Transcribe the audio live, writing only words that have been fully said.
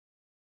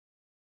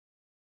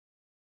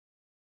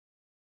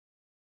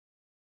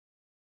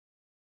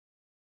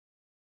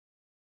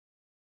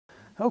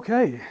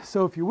Okay,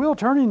 so if you will,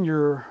 turn in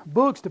your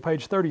books to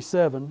page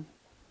 37,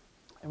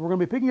 and we're going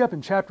to be picking up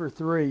in chapter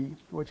 3,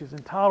 which is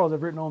entitled,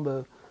 I've written on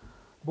the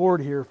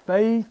board here,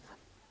 Faith,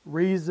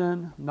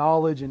 Reason,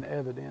 Knowledge, and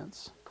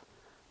Evidence.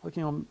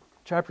 Looking on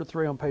chapter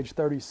 3 on page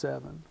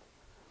 37. And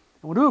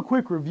we'll do a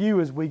quick review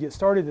as we get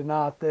started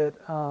tonight that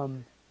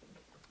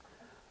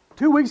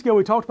 2 weeks ago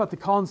we talked about the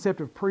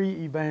concept of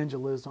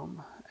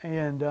pre-evangelism.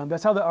 And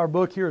that's how our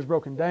book here is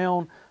broken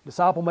down.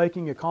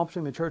 Disciplemaking,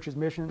 accomplishing the church's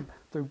mission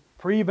through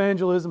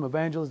pre-evangelism,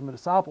 evangelism, and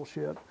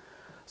discipleship.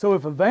 So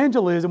if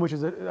evangelism, which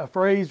is a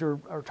phrase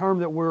or term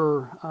that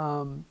we're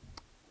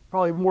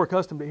probably more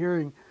accustomed to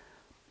hearing,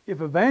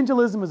 if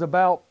evangelism is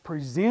about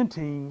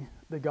presenting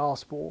the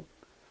gospel,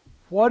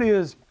 what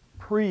is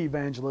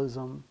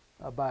pre-evangelism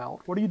about?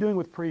 What are you doing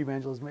with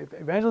pre-evangelism? If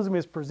evangelism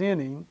is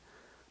presenting,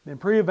 then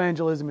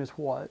pre-evangelism is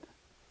what?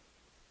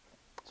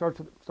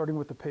 Starting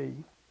with the P.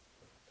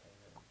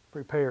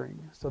 Preparing.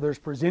 So there's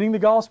presenting the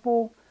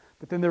gospel,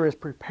 but then there is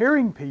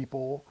preparing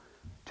people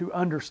to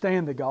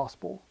understand the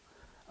gospel.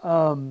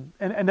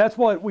 And that's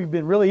what we've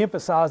been really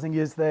emphasizing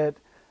is that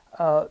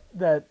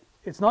that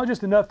it's not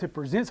just enough to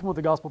present someone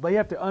with the gospel, they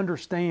have to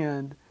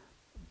understand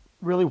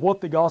really what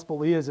the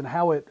gospel is and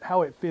how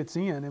it fits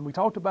in. And we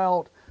talked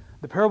about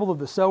the parable of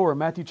the sower in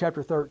Matthew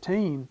chapter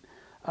 13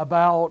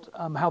 about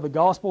how the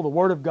gospel, the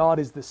word of God,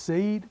 is the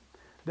seed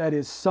that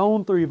is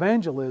sown through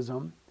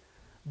evangelism.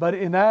 But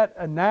in that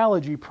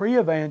analogy,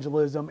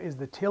 pre-evangelism is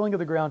the tilling of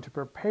the ground to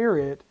prepare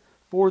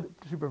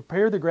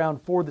the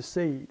ground for the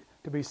seed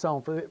to be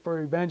sown,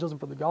 for evangelism,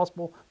 for the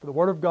gospel, for the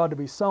word of God to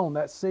be sown,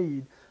 that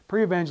seed.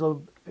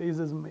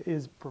 Pre-evangelism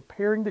is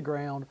preparing the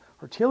ground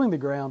or tilling the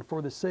ground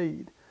for the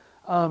seed.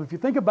 If you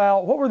think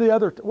about what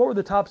were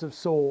the types of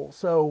soil?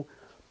 So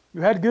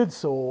you had good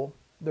soil.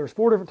 There's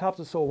 4 different types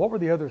of soil. What were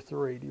the other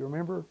 3? Do you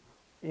remember?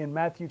 In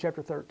Matthew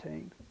chapter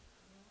 13.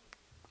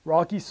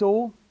 Rocky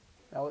soil.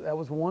 That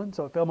was one.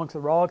 So it fell amongst the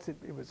rocks.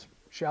 It was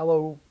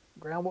shallow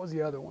ground. What was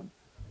the other one?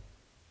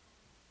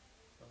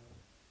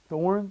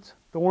 Thorns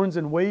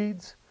and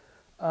weeds.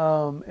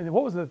 And then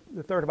what was the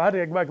third? I had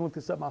to go back and look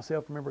this up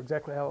myself, remember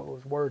exactly how it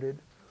was worded.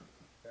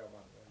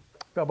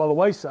 Fell by the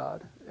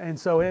wayside.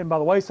 And by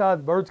the wayside,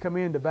 the birds come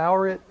in and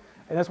devour it.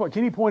 And that's what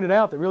Kenny pointed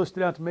out that really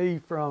stood out to me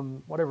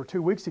from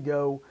 2 weeks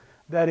ago,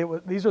 that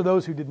these are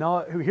those who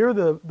hear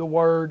the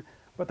word,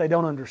 but they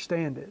don't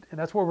understand it. And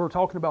that's what we're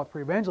talking about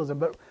pre-evangelism.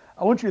 But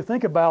I want you to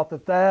think about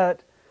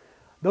that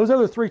those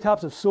other 3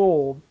 types of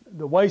soil,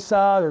 the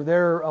wayside, or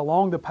they're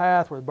along the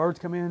path where the birds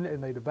come in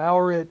and they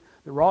devour it,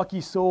 the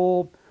rocky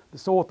soil, the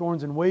soil of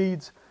thorns and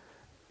weeds.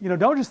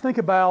 Don't just think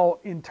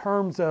about in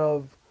terms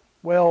of,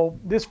 well,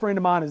 this friend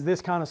of mine is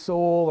this kind of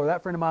soil, or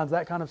that friend of mine is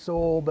that kind of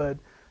soil, but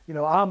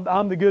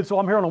I'm the good soil.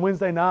 I'm here on a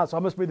Wednesday night, so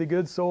I must be the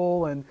good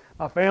soil, and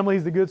my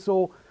family's the good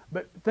soil.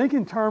 But think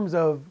in terms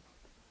of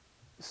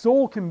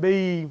soil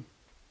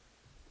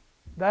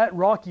that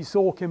rocky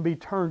soil can be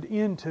turned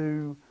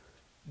into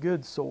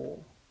good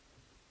soil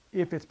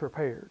if it's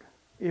prepared,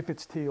 if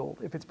it's tilled,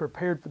 if it's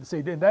prepared for the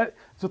seed.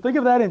 So think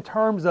of that in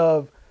terms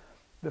of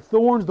the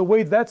thorns, the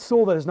weeds, that's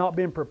soil that has not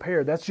been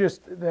prepared. That's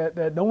just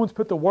that no one's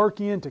put the work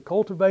in to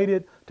cultivate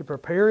it, to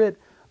prepare it.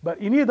 But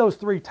any of those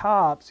 3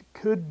 types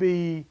could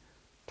be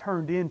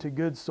turned into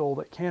good soil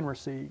that can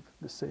receive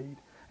the seed.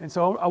 And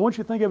so I want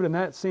you to think of it in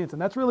that sense.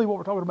 And that's really what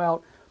we're talking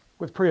about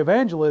with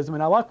pre-evangelism.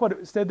 And I like what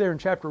it said there in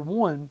chapter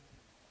 1,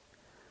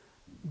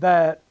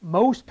 that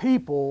most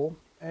people,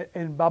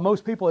 and by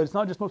most people, it's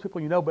not just most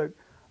people but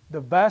the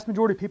vast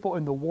majority of people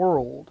in the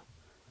world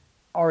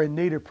are in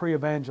need of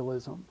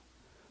pre-evangelism.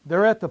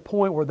 They're at the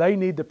point where they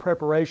need the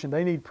preparation,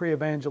 they need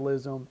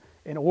pre-evangelism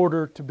in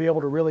order to be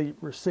able to really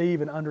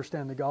receive and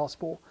understand the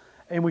gospel.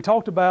 And we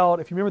talked about,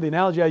 if you remember the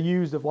analogy I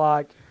used of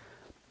like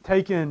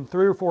taking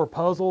 3 or 4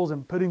 puzzles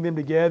and putting them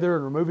together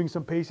and removing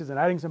some pieces and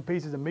adding some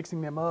pieces and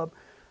mixing them up,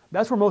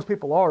 that's where most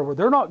people are, where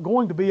they're not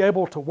going to be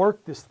able to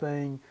work this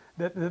thing,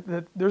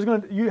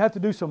 that you have to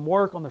do some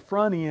work on the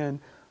front end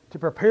to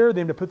prepare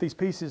them to put these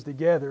pieces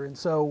together. And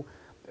so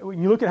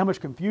when you look at how much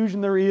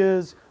confusion there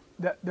is,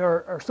 that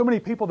there are so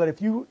many people that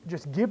if you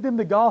just give them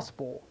the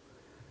gospel,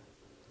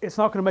 it's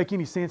not going to make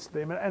any sense to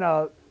them. And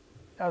I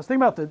was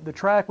thinking about the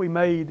track we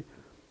made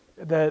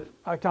that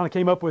I kind of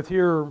came up with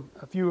here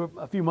a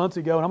few months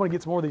ago, and I'm going to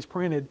get some more of these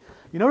printed.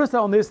 You notice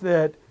on this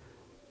that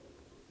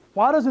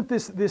why doesn't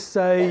this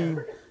say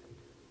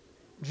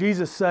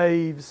Jesus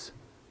saves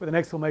with an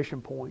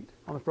exclamation point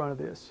on the front of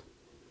this?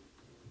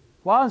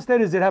 Why instead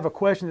does it have a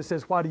question that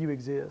says, why do you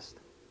exist?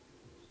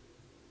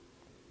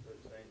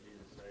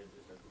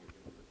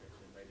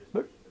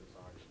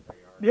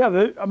 Yeah,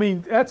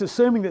 that's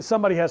assuming that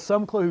somebody has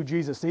some clue who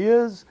Jesus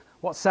is,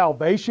 what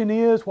salvation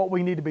is, what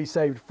we need to be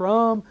saved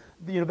from.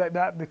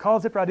 The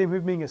concept right of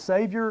him being a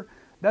savior.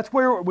 That's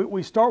where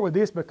we start with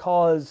this,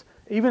 because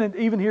even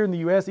here in the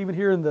U.S., even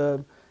here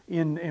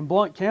in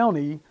Blount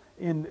County,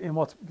 in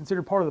what's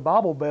considered part of the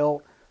Bible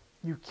Belt,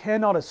 you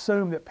cannot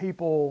assume that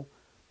people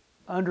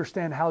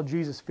understand how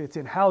Jesus fits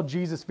in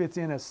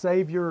as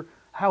Savior,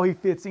 how he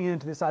fits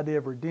into this idea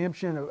of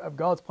redemption, of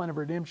God's plan of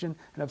redemption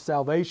and of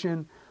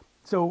salvation.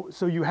 So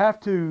you have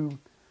to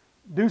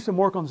do some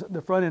work on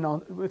the front end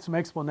with some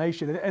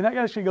explanation. And that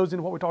actually goes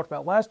into what we talked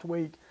about last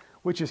week,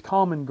 which is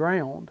common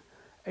ground.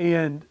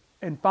 And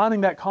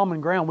finding that common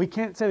ground. We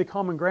can't say the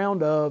common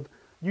ground of,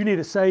 you need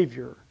a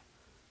Savior.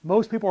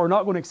 Most people are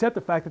not going to accept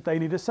the fact that they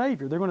need a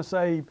Savior. They're going to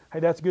say, hey,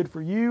 that's good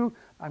for you.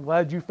 I'm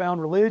glad you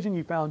found religion.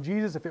 You found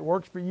Jesus. If it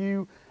works for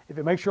you, if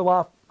it makes your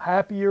life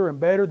happier and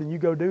better, then you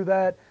go do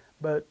that.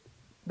 But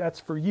that's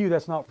for you.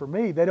 That's not for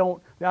me. The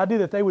idea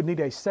that they would need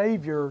a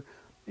Savior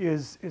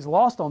is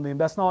lost on them.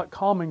 That's not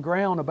common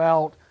ground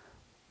about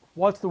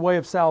what's the way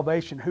of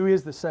salvation, who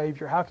is the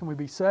Savior, how can we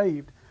be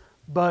saved.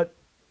 But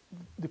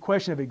the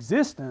question of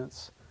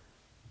existence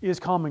is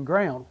common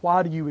ground.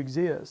 Why do you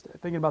exist?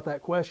 Thinking about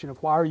that question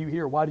of why are you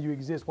here, why do you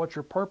exist, what's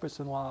your purpose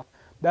in life,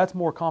 that's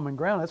more common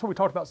ground. That's what we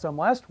talked about some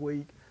last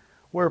week,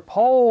 where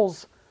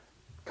Paul's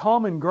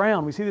common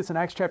ground, we see this in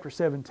Acts chapter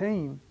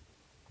 17,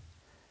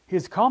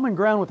 his common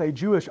ground with a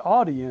Jewish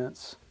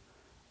audience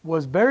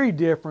was very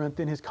different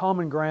than his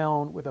common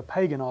ground with a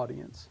pagan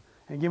audience.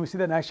 And again, we see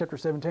that in Acts chapter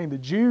 17. The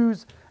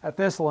Jews at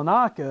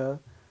Thessalonica,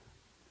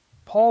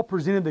 Paul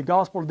presented the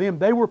gospel to them.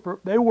 They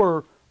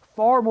were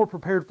far more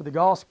prepared for the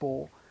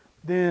gospel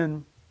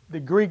than the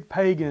Greek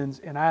pagans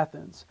in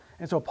Athens.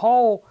 And so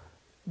Paul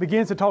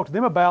begins to talk to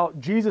them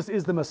about Jesus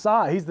is the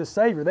Messiah. He's the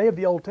Savior. They have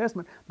the Old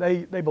Testament.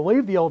 They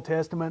believe the Old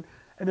Testament.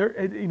 And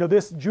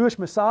this Jewish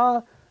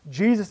Messiah,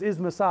 Jesus is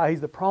the Messiah.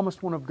 He's the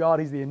promised one of God.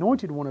 He's the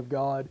anointed one of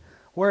God.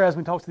 Whereas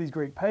when he talks to these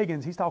Greek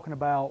pagans, he's talking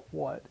about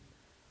what?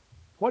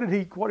 What did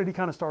he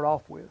kind of start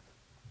off with?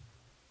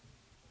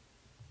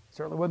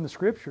 Certainly wasn't the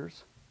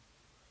Scriptures.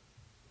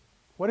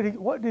 What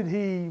did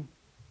he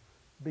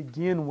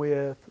begin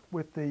with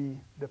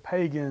the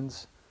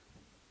pagans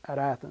at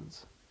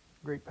Athens,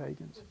 Greek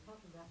pagans? We're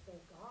talking about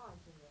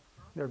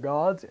Their their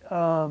gods and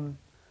gods,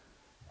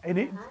 and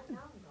the unknown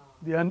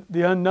God.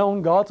 the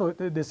unknown God. So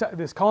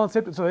this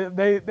concept. So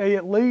they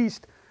at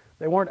least,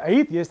 they weren't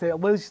atheists. They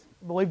at least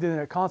believed in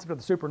a concept of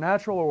the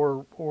supernatural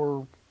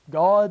or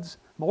gods,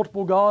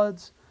 multiple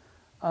gods.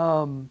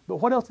 But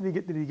what else did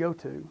he go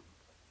to?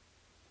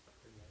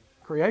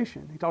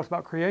 Creation. He talks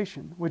about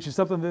creation, which is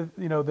something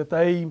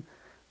that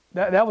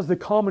that was the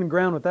common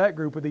ground with that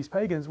group, with these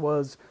pagans,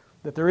 was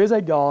that there is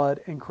a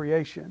God and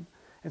creation.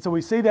 And so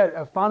we see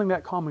that finding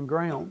that common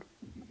ground.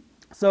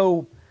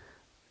 So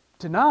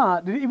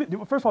tonight,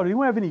 first of all, did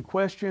anyone have any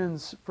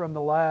questions from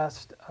the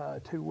last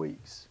 2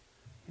 weeks?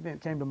 Anything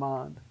that came to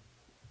mind?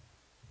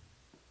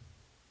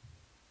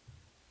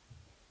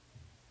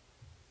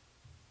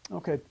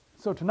 Okay,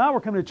 so tonight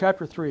we're coming to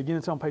chapter 3. Again,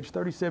 it's on page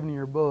 37 in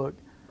your book.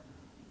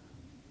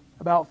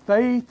 About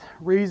faith,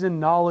 reason,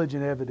 knowledge,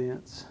 and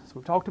evidence. So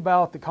we've talked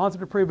about the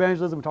concept of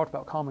pre-evangelism. We talked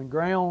about common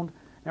ground.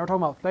 Now we're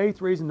talking about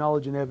faith, reason,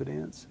 knowledge, and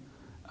evidence.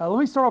 Let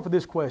me start off with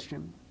this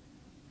question.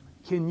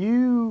 Can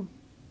you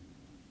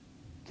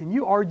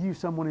argue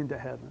someone into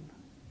heaven?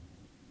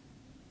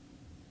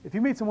 If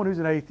you meet someone who's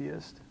an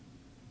atheist,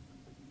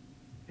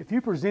 if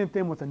you present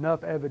them with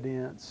enough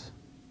evidence,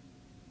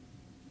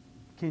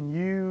 can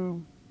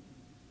you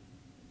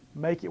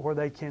make it where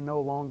they can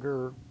no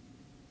longer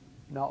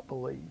not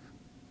believe?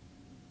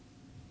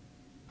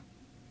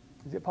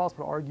 Is it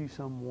possible to argue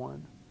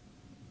someone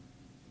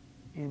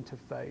into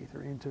faith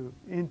or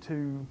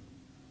into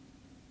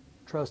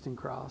trusting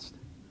Christ?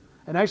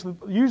 And actually,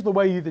 usually the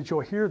way that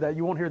you'll hear that,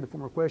 you won't hear the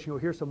form of question, you'll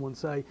hear someone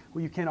say,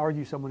 well, you can't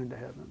argue someone into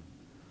heaven.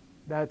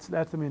 That's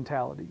the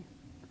mentality.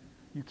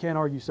 You can't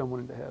argue someone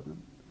into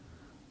heaven.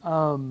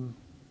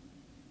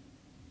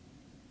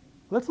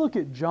 Let's look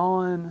at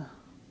John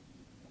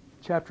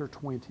chapter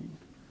 20.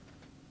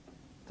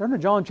 Turn to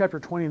John chapter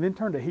 20 and then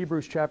turn to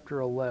Hebrews chapter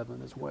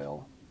 11 as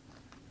well.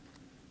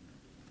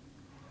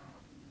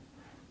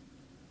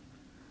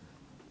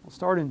 We'll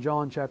start in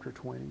John chapter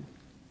 20.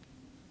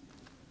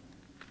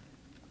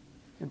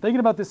 And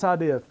thinking about this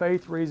idea of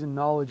faith, reason,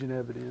 knowledge, and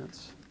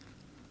evidence.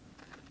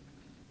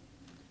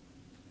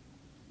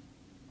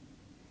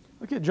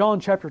 Look at John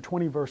chapter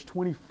 20, verse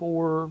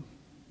 24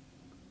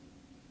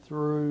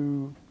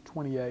 through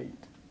 28.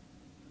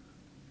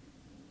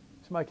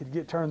 Somebody could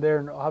get turned there,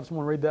 and I'll have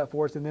someone read that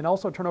for us. And then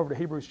also turn over to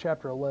Hebrews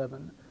chapter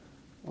 11.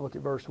 We'll look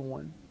at verse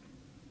 1.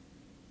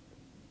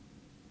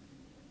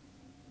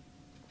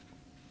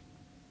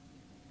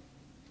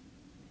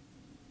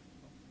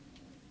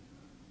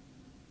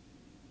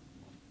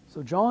 So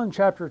John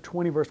chapter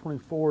 20, verse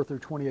 24 through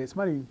 28.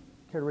 Somebody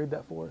care to read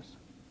that for us?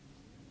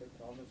 But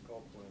Thomas,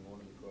 called one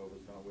of the 12,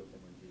 was not with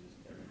him when Jesus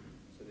came.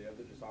 So the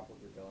other disciples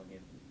were telling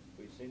him,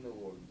 "We've seen the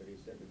Lord." But he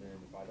said to them,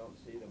 "If I don't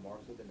see the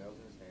marks of the nails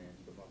in his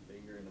hands, put my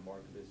finger in the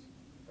mark of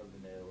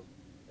the nails,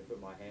 and put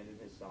my hand in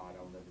his side,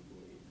 I will never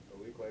believe." A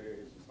week later,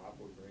 his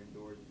disciples were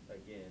indoors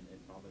again,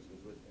 and Thomas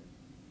was with them.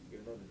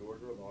 Even though the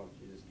doors were locked,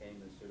 Jesus came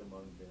and stood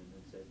among them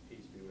and said,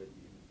 "Peace be with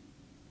you."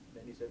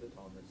 Then he said to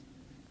Thomas,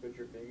 "Put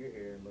your finger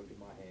here and look at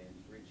my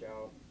hands. Reach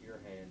out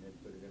your hand and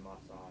put it in my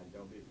side.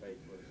 Don't be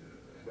faithless,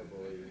 but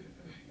believe."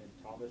 And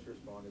Thomas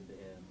responded to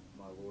him,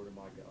 "My Lord and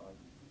my God."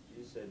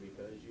 Jesus said,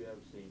 "Because you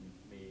have seen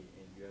me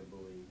and you have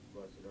believed,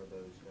 blessed are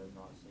those who have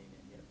not seen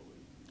and yet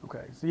believe."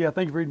 Okay, so yeah,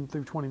 thank you for reading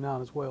through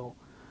 29 as well.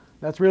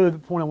 That's really the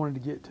point I wanted to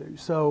get to.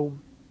 So,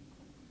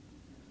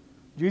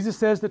 Jesus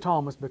says to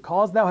Thomas,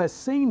 because thou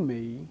hast seen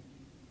me,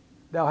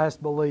 thou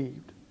hast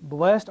believed.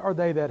 Blessed are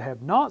they that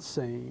have not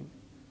seen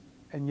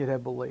and yet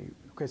have believed.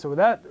 Okay, so with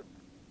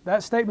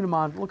that statement in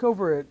mind, look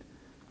over at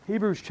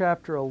Hebrews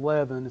chapter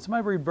 11. And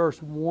somebody read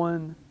verse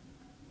 1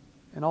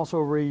 and also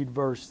read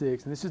verse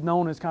 6. And this is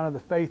known as kind of the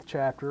faith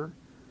chapter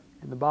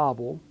in the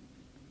Bible.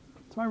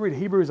 Somebody read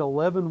Hebrews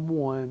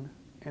 11:1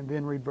 and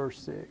then read verse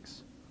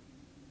 6.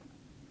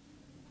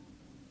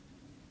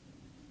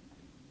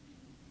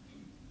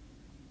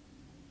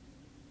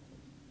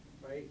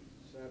 Faith,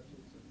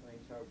 substance of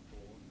things hoped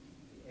for,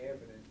 the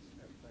evidence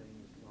of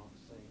things not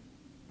seen.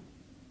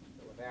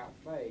 But without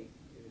faith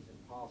it is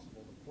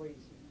impossible to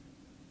please him.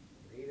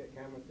 For he that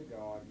cometh to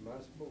God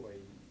must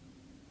believe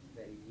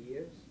that he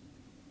is,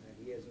 and that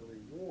he is a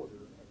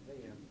rewarder of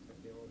them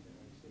that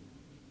diligently seek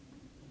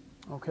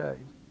him. Okay.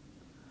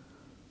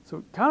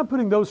 So kind of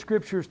putting those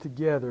scriptures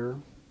together,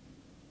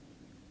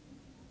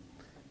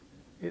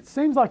 it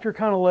seems like you're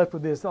kind of left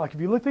with this. Like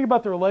if you think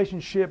about the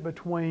relationship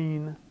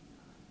between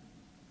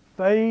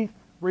faith,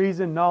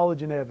 reason,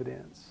 knowledge, and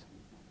evidence,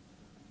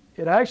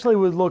 it actually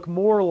would look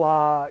more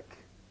like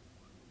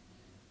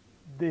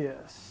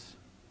this.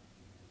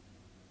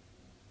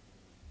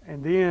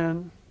 And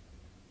then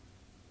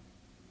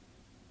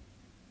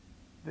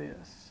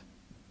this.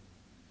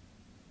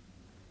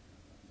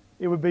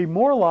 It would be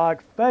more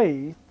like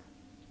faith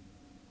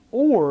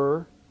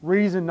or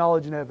reason,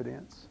 knowledge, and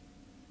evidence.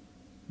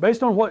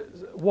 Based on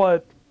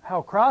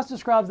how Christ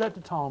describes that to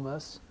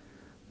Thomas,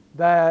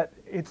 that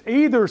it's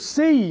either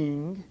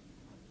seeing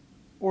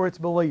or it's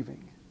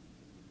believing.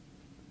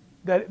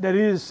 That it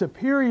is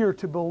superior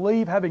to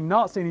believe having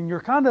not seen.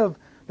 And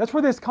that's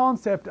where this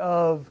concept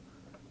of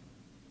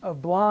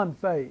blind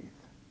faith.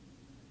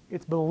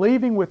 It's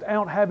believing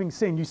without having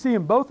seen. You see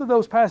in both of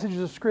those passages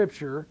of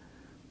Scripture,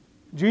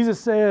 Jesus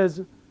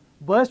says,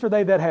 blessed are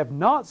they that have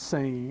not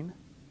seen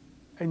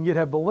and yet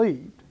have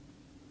believed.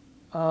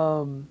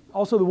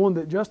 Also the one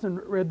that Justin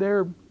read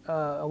there,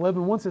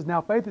 11:1 says, now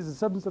faith is the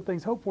substance of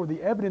things hoped for,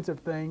 the evidence of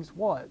things,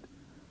 what?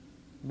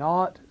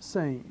 Not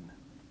seen.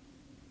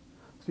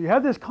 So you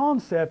have this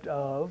concept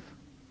of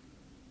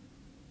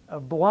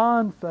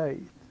blind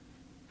faith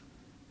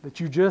that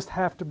you just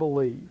have to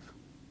believe.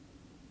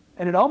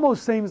 And it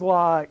almost seems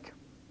like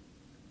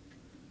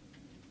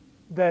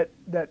that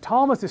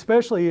Thomas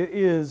especially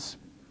is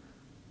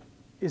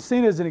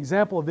seen as an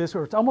example of this,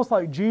 or it's almost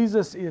like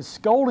Jesus is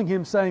scolding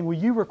him saying, well,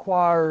 you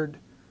required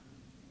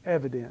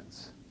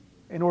evidence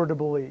in order to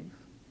believe.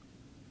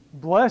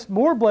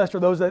 More blessed are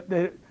those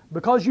that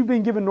because you've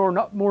been given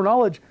more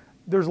knowledge,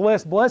 there's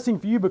less blessing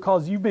for you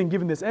because you've been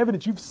given this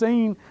evidence. You've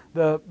seen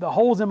the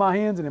holes in my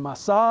hands and in my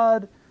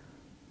side.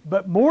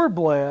 But more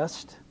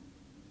blessed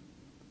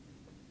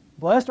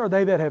are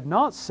they that have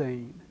not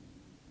seen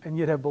and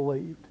yet have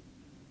believed.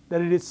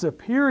 That it is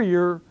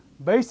superior,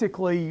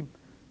 basically,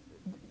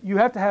 you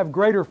have to have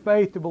greater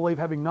faith to believe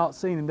having not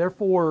seen, and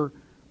therefore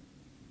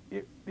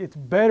it's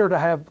better to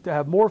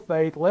have more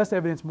faith, less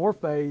evidence, more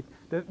faith.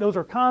 Those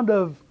are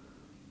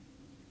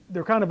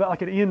they're kind of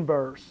like an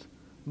inverse.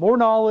 More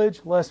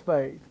knowledge, less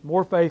faith.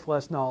 More faith,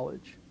 less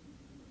knowledge.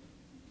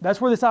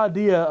 That's where this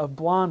idea of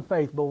blind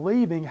faith,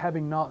 believing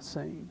having not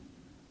seen.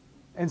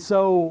 And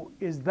so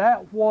is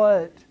that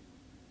what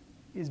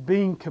is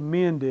being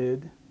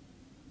commended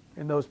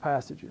in those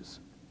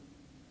passages?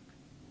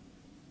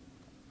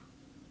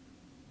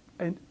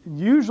 And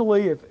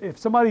usually if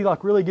somebody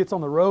like really gets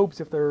on the ropes,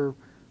 if they're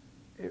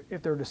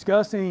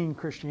discussing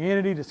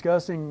Christianity,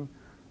 discussing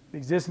the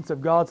existence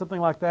of God,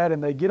 something like that,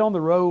 and they get on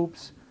the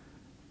ropes,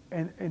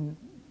 and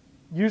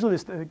usually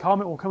the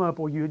comment will come up,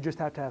 well, you just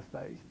have to have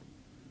faith.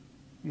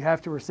 You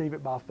have to receive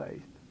it by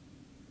faith.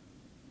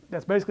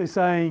 That's basically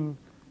saying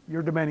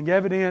you're demanding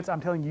evidence. I'm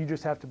telling you, you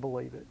just have to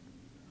believe it.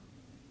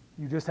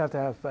 You just have to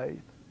have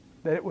faith.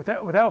 That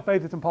without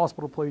faith, it's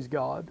impossible to please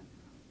God.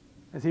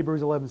 As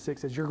Hebrews 11:6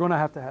 says, you're going to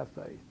have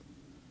faith.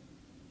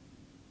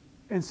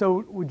 And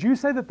so would you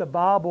say that the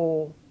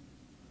Bible,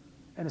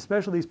 and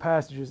especially these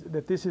passages,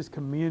 that this is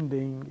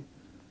commending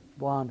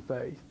blind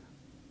faith?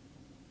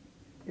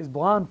 Is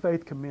blind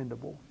faith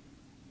commendable?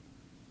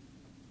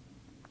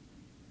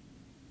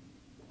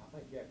 I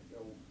think you have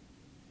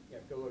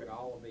to go look at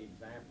all of the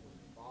examples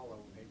that follow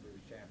in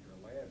Hebrews chapter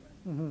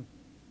 11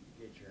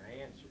 to get your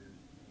answer.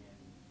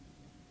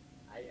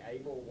 And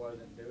Abel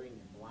wasn't doing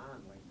it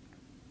blindly.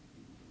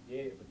 He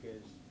did it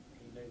because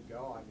he knew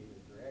God and he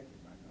was directed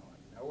by God.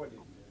 Noah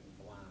didn't do it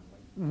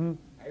blindly.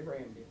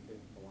 Abraham didn't do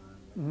it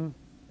blindly.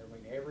 I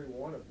mean, every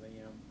one of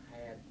them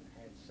had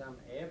some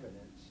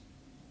evidence.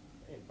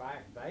 In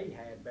fact, they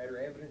had better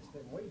evidence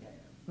than we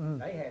have.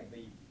 They had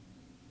the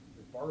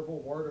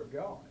verbal word of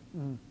God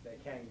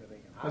that came to them.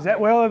 Is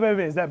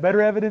that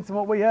better evidence than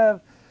what we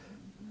have?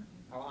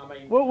 I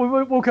mean,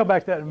 we'll come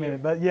back to that in a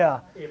minute. But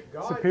yeah, if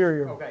God,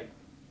 superior. Okay,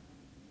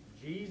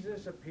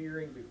 Jesus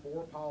appearing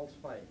before Paul's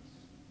face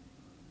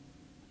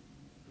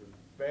was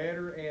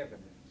better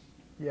evidence.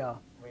 Yeah.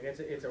 I mean,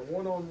 it's a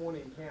one-on-one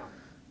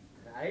encounter.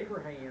 Now,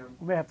 Abraham.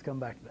 We may have to come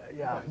back to that.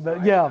 Yeah, Okay, so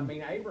but yeah. I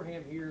mean,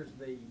 Abraham hears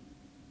the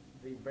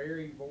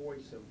very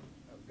voice of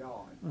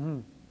God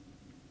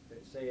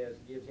that says,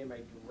 gives him a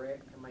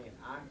direct command.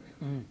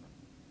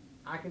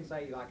 I can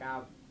say, like,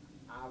 I've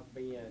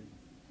been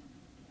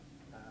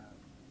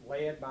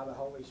led by the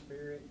Holy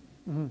Spirit.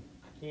 I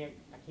can't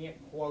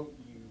quote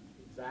you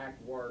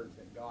exact words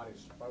that God has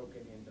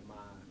spoken into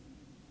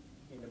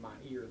my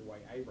ear the way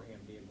Abraham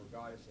did, where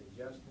God has said,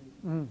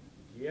 Justin,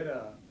 get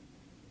up,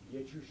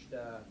 get your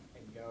stuff,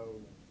 and go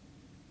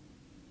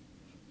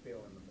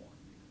fill in the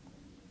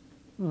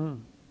blank.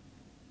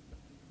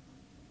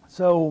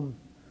 So,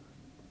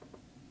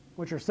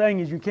 what you're saying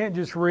is you can't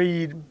just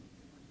read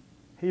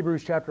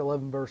Hebrews chapter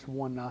 11, verse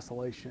 1 in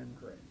isolation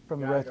Correct.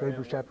 from the Gotta rest of go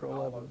Hebrews and look chapter at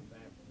all 11. those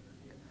examples that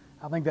are given.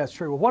 I think that's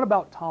true. Well, what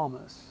about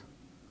Thomas?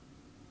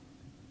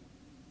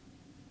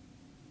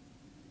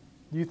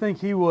 Do you think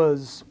he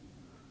was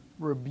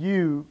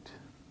rebuked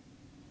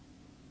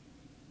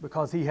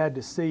because he had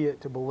to see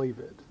it to believe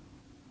it?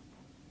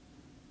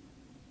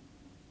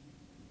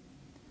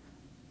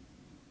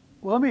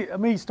 Well, let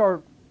me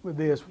start with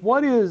this.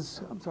 What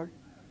is, I'm sorry.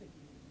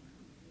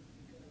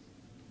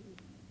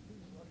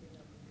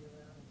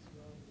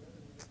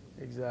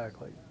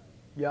 Exactly.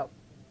 Yep.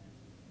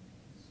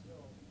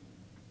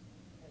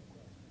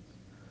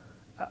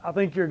 I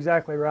think you're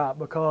exactly right,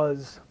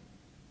 because,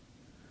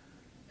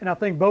 and I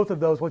think both of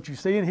those, what you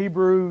see in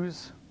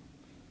Hebrews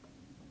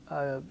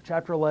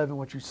chapter 11,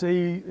 what you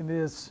see in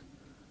this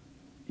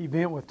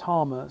event with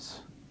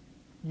Thomas,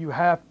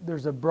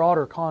 there's a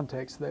broader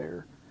context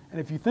there. And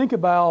if you think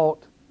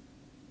about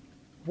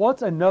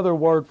what's another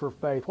word for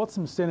faith, what's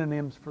some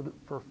synonyms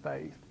for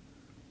faith?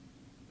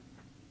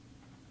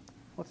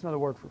 What's another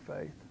word for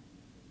faith?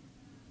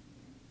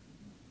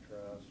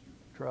 Trust,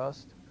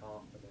 Trust,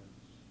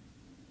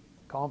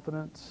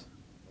 confidence,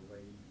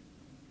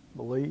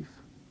 belief.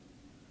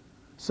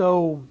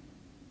 So,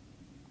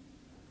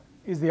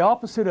 is the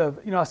opposite of,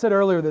 I said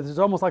earlier that there's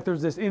almost like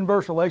there's this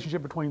inverse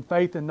relationship between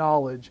faith and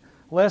knowledge.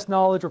 Less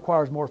knowledge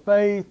requires more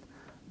faith,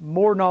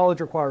 more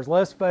knowledge requires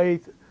less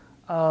faith,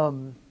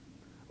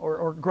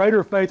 or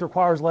greater faith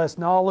requires less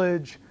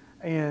knowledge,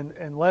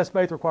 and less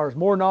faith requires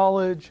more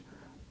knowledge.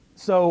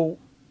 So,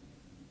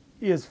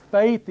 is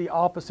faith the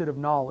opposite of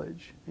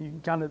knowledge? You can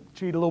kind of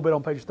cheat a little bit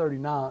on page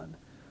 39.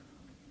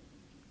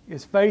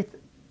 Is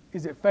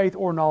it faith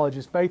or knowledge?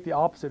 Is faith the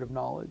opposite of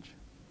knowledge?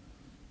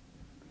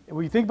 And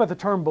when you think about the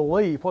term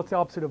belief, what's the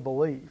opposite of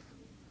belief?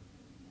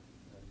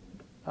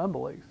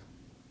 Unbelief.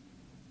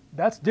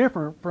 That's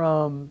different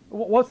from,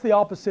 what's the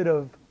opposite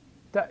of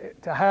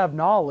to have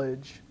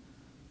knowledge?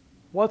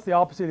 What's the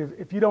opposite of,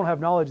 if you don't have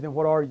knowledge, then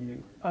what are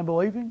you?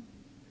 Unbelieving?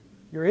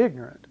 You're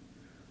ignorant.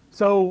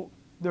 So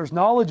there's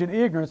knowledge and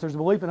ignorance, there's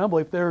belief and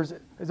unbelief. There's,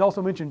 as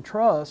also mentioned,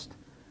 trust.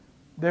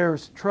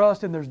 There's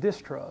trust and there's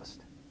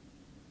distrust.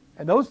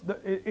 And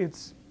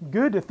it's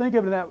good to think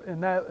of it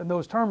in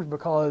those terms,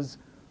 because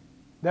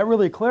that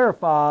really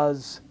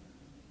clarifies,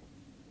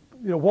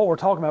 what we're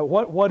talking about.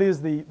 What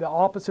is the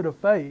opposite of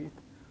faith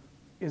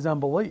is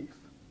unbelief.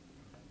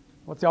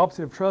 What's the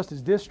opposite of trust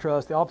is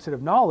distrust. The opposite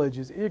of knowledge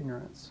is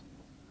ignorance.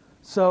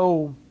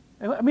 So,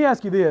 and let me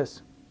ask you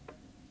this.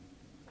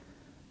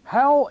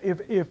 How,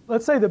 if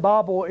let's say the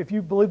Bible, if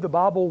you believe the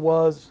Bible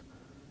was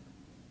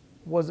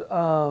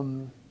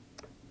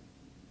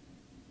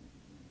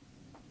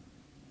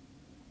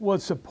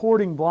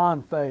supporting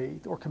blind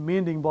faith or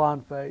commending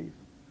blind faith,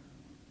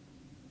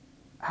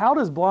 how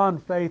does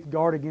blind faith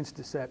guard against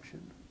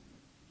deception?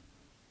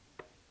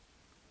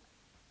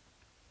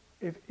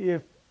 If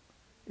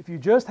you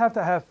just have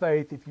to have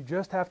faith, if you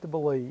just have to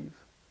believe,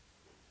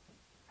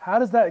 how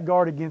does that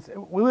guard against?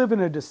 We live in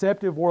a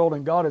deceptive world,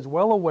 and God is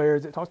well aware,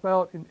 as it talks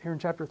about here in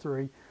chapter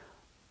 3.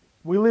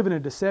 We live in a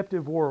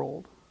deceptive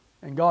world,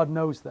 and God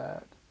knows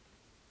that.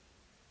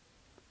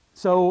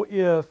 So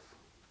if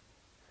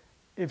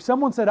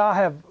someone said,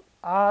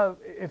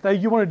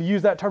 you wanted to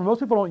use that term,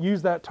 most people don't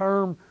use that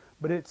term,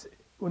 but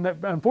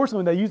unfortunately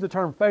when they use the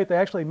term faith, they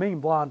actually mean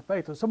blind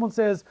faith. So if someone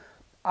says,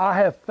 I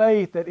have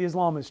faith that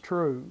Islam is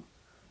true,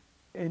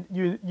 and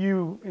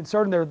you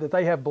insert in there that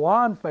they have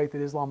blind faith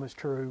that Islam is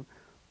true,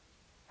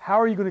 how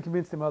are you going to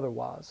convince them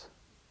otherwise?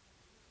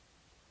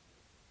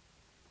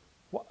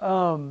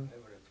 Well,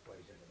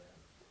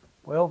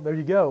 there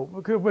you go.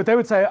 But they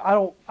would say,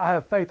 I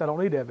have faith, I don't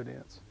need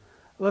evidence.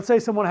 Let's say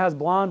someone has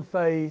blind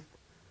faith,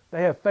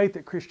 they have faith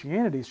that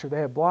Christianity is true,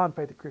 they have blind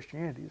faith that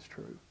Christianity is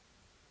true.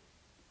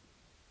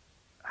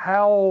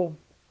 How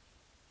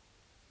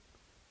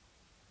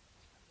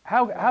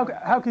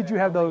could you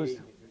have those?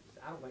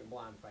 I don't think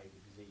blind faith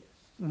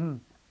exists. Mm-hmm.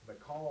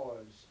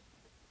 Because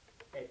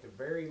at the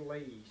very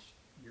least,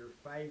 your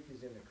faith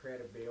is in the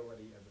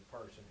credibility of the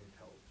person who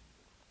told you.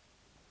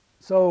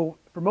 So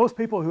for most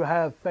people who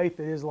have faith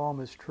that Islam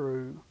is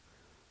true,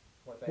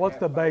 what's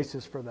the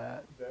basis for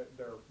that?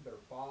 Their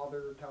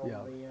father told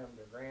them,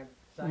 their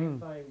same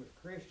thing with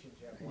Christians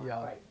who have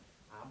blind faith.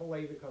 I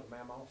believe it because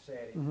Mama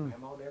said it.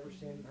 Mama never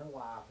sinned in her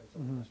life, and so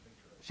it must be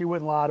true. She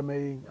wouldn't lie to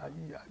me.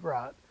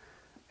 Right.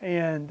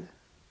 And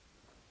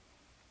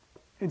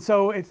And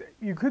so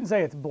you couldn't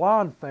say it's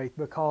blind faith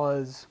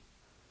because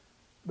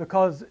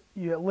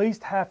you at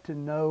least have to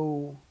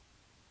know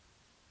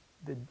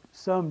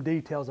some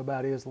details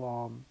about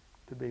Islam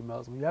to be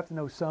Muslim. You have to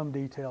know some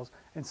details.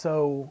 And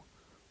so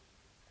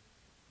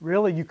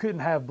really you couldn't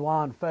have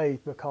blind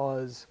faith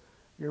because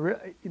there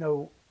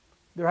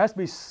has to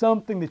be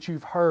something that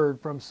you've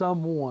heard from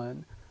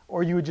someone,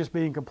 or you would just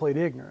be in complete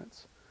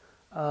ignorance.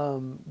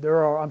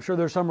 I'm sure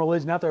there's some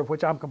religion out there of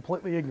which I'm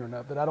completely ignorant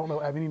of, that I don't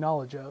have any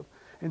knowledge of.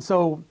 And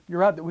so you're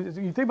right.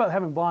 You think about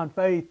having blind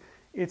faith,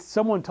 it's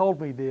someone told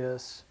me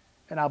this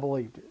and I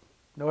believed it.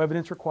 No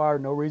evidence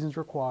required, no reasons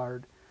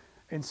required.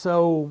 And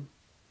so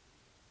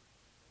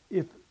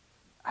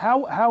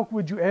how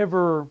would you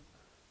ever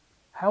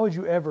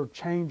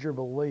change your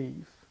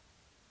belief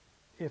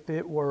if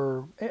it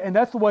were, and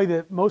that's the way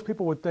that most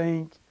people would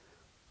think.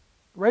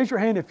 Raise your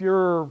hand if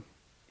your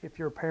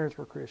parents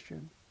were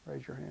Christian.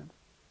 Raise your hand.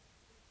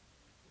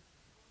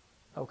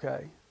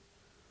 Okay.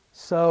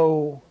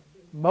 So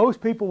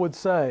most people would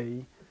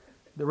say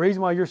the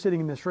reason why you're sitting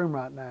in this room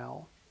right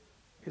now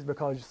is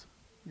because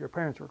your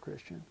parents were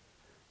Christian.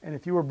 And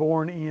if you were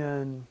born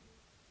in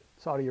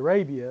Saudi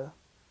Arabia,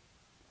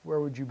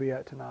 where would you be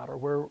at tonight? Or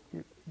where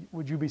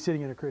would you be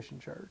sitting in a Christian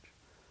church?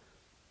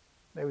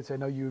 They would say,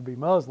 no, you would be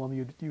Muslim.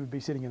 You would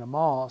be sitting in a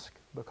mosque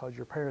because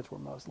your parents were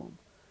Muslim.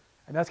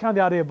 And that's kind of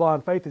the idea of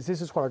blind faith, is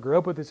this is what I grew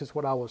up with, this is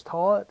what I was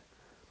taught.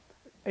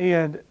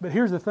 But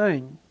here's the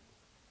thing,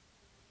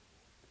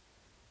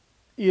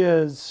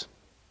 does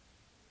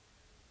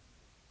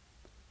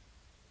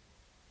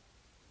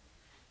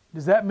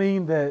that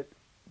mean that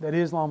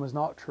Islam is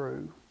not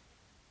true?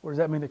 Or does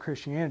that mean that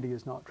Christianity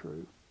is not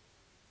true?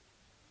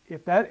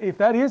 If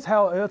that is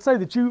how, let's say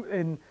that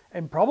you,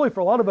 and probably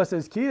for a lot of us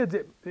as kids,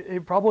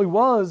 it probably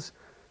was,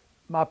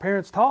 my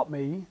parents taught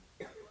me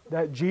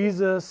that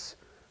Jesus,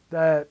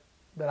 that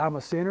I'm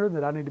a sinner,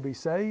 that I need to be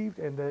saved,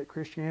 and that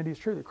Christianity is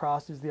true, that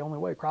Christ is the only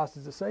way, Christ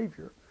is the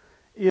Savior.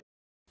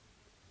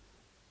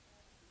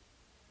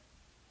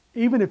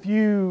 Even if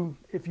you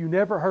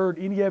never heard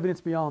any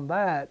evidence beyond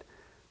that,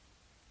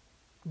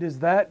 does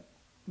that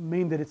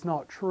mean that it's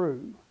not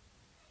true?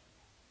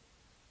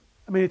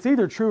 I mean, it's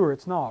either true or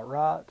it's not,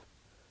 right?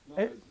 Not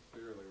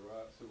necessarily,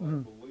 right? So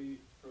like belief,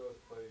 trust,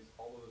 faith,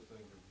 all of those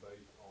things are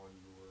based on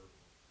your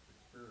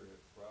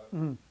experience,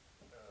 right?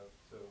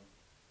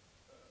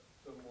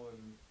 Someone,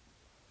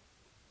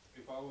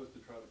 if I was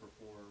to try to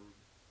perform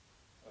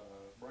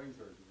brain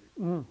surgery,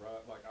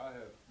 right? Like I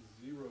have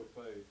zero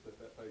faith that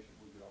patient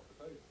would get off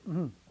the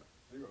table.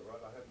 Zero,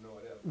 right? I have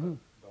no idea.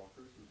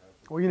 Doctors who have.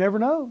 Well, you never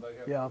know.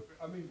 Yeah.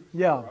 I mean,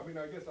 yeah. Sure. I mean,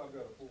 I guess I've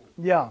got a full.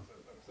 Yeah.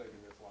 Of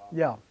saving this life.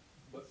 Yeah.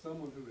 But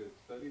someone who has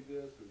studied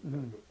this, who's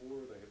done it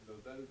before, they have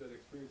that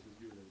experience has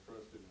given them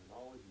trust in their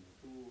knowledge and their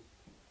tools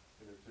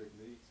and their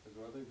techniques. And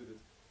so I think that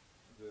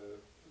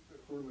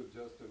it's sort of with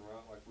Justin,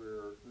 right? Like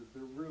where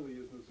there really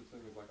is no such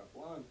thing as like a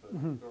blind faith.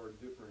 There are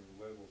differing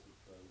levels of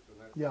faith, and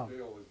that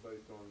scale is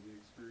based on the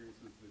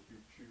experiences that you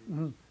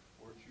choose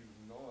or choose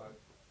not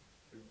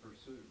to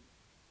pursue.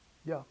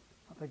 Yeah,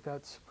 I think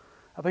that's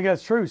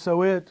true.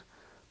 So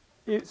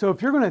so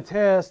if you're going to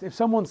test, if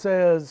someone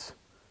says,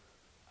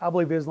 I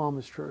believe Islam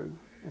is true,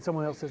 and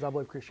someone else says, I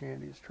believe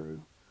Christianity is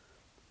true.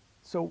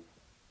 So,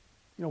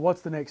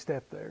 what's the next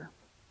step there?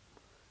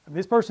 I mean,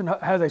 this person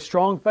has a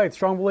strong faith,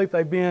 strong belief.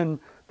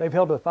 They've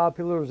held to the 5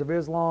 pillars of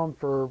Islam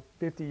for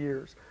 50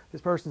 years.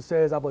 This person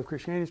says, I believe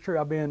Christianity is true.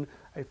 I've been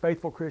a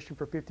faithful Christian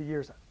for 50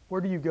 years.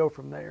 Where do you go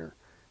from there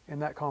in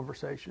that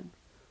conversation?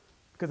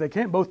 Because they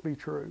can't both be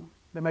true.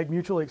 They make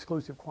mutually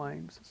exclusive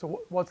claims.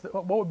 So what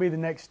would be the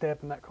next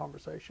step in that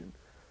conversation?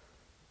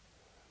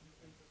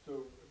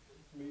 So,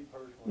 me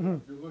personally,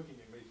 if you're looking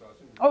at me, so I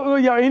assume. Oh,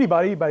 yeah,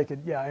 anybody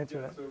could,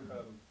 answer that. So,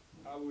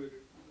 I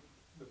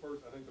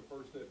think the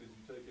first step is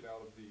you take it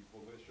out of the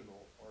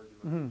volitional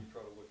argument, and you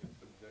try to look at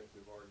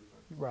subjective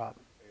arguments. Right.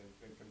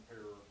 And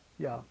compare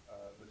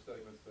the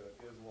statements that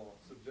Islam,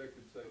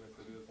 subjective statements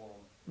that Islam,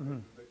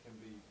 that can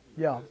be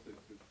tested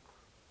to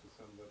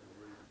some level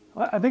of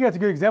reasonable. I think that's a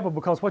good example,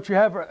 because what you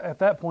have at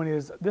that point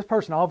is this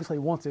person obviously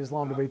wants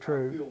Islam to be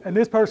true, and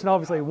this person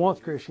obviously wants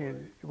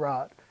Christianity,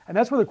 right? And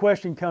that's where the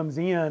question comes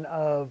in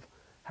of,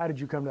 how did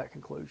you come to that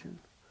conclusion?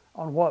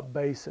 On what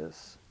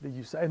basis did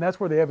you say? And that's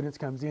where the evidence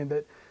comes in,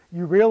 that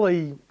you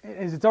really,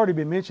 as it's already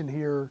been mentioned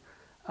here,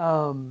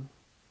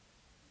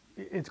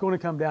 it's going to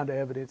come down to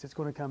evidence. It's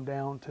going to come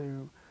down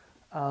to,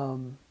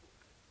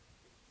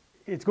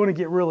 it's going to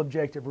get real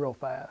objective real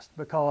fast,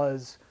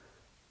 because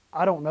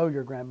I don't know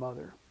your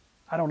grandmother.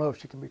 I don't know if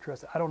she can be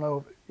trusted. I don't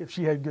know if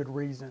she had good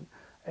reason,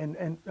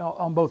 and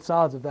on both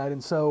sides of that.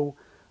 And so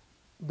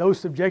those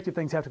subjective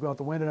things have to go out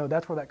the window.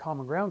 That's where that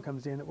common ground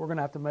comes in, that we're going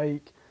to have to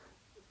make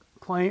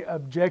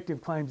objective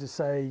claims to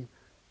say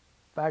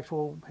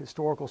factual,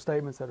 historical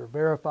statements that are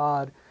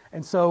verified.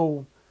 And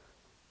so,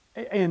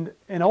 and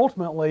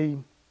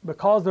ultimately,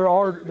 because there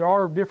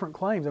are different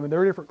claims. I mean,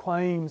 there are different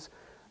claims.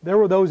 There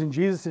were those in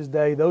Jesus'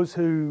 day, those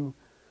who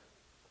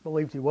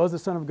believed he was the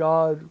Son of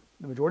God.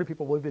 The majority of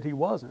people believe that he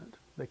wasn't.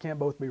 They can't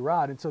both be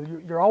right. And so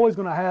you're always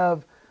going to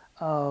have,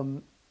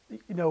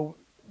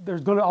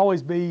 there's going to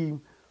always be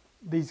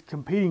these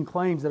competing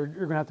claims that you're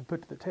going to have to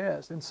put to the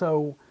test. And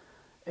so,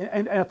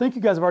 and I think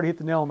you guys have already hit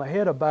the nail on the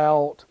head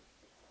about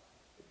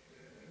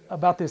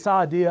this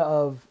idea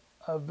of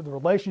the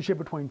relationship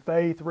between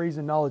faith,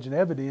 reason, knowledge, and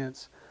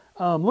evidence.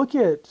 Look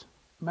at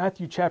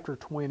Matthew chapter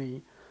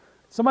 20.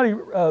 Somebody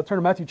turn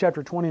to Matthew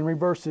chapter 20 and read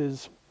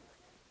verses,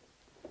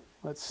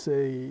 let's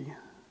see,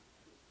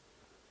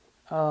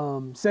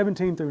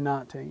 17 through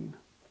 19.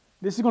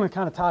 This is going to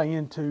kind of tie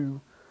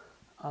into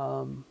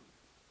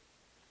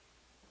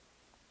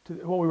to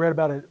what we read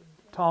about at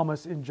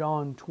Thomas in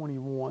John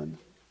 21.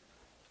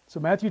 So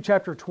Matthew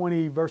chapter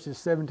 20, verses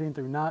 17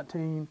 through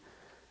 19.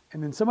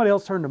 And then somebody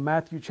else turn to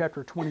Matthew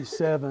chapter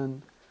 27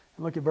 and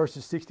look at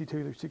verses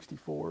 62 through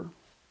 64.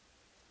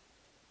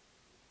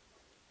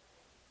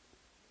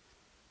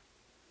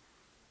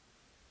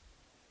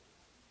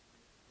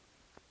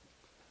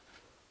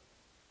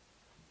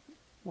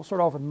 We'll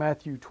start off with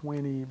Matthew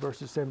 20,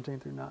 verses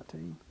 17 through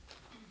 19.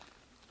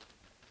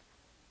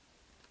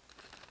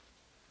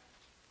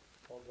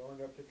 While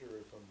going up to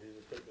Jerusalem,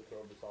 Jesus took the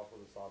 12 disciples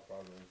aside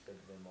privately and said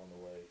to them on the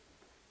way,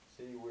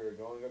 "See, we are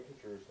going up to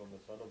Jerusalem.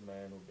 The Son of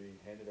Man will be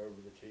handed over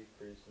to the chief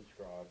priests and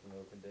scribes, and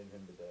they will condemn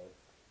him to death.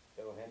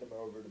 They will hand him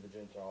over to the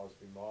Gentiles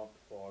to be mocked,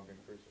 flogged,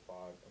 and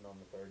crucified, and on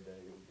the third day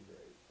he will be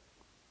raised."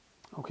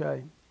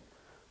 Okay.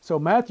 So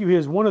Matthew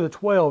is one of the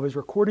 12, is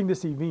recording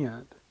this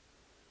event.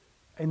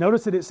 And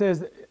notice that it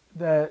says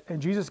that, and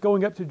Jesus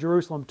going up to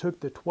Jerusalem took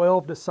the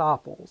 12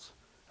 disciples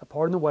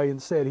apart in the way and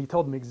said, he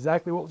told them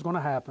exactly what was going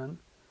to happen.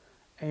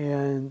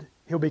 And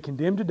he'll be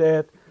condemned to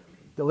death,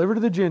 delivered to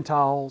the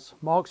Gentiles,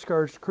 mocked,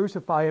 scourged,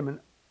 crucify him,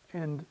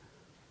 and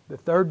the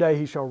third day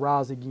he shall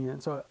rise again.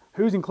 So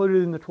who's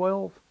included in the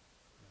 12?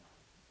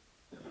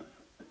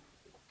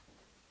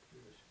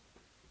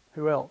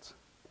 Who else?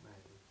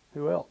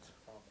 Who else?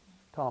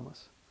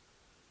 Thomas.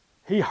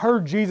 He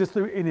heard Jesus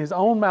through in his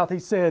own mouth. He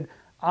said,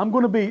 I'm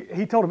going to be,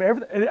 he told him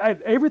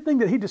everything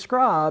that he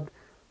described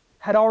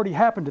had already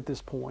happened at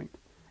this point.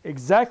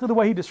 Exactly the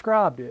way he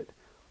described it.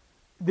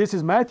 This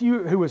is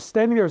Matthew, who was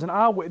standing there as an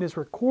eyewitness,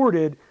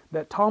 recorded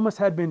that Thomas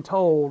had been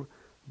told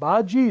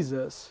by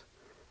Jesus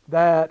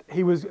that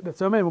that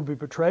some man will be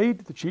betrayed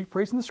to the chief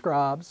priests and the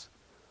scribes,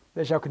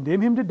 that shall condemn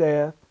him to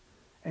death,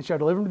 and shall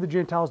deliver him to the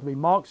Gentiles to be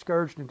mocked,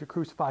 scourged, and to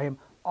crucify him.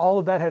 All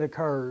of that had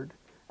occurred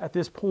at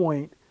this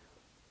point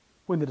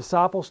when the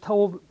disciples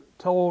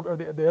or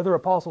the other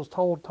apostles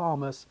told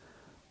Thomas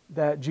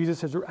that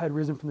Jesus had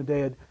risen from the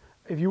dead.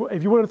 If you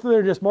went through there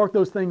and just mark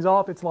those things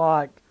off, it's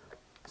like,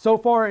 so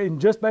far, and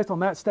just based on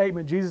that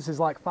statement, Jesus is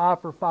like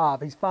 5 for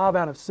 5. He's 5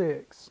 out of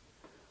 6.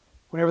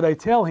 Whenever they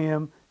tell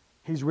him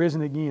he's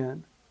risen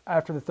again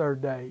after the third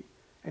day,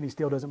 and he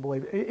still doesn't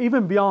believe it.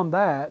 Even beyond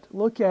that,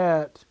 look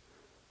at,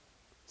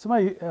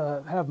 somebody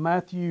have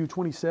Matthew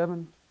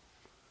 27,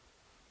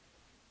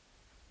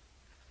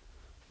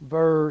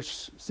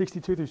 verse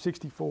 62 through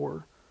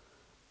 64.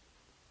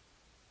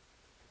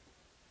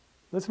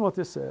 Listen to what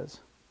this says.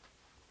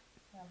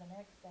 Now the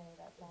next day,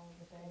 that followed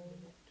the day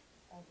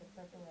of the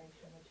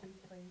preparation, the chief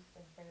priests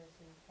and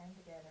Pharisees came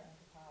together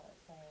unto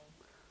Pilate, saying,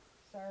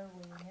 Sir,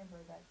 we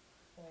remember that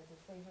the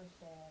deceiver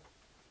said,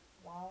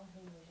 while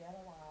he was yet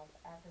alive,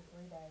 after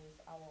 3 days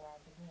I will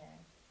rise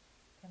again.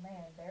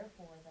 Command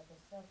therefore that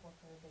the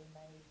sepulchre be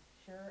made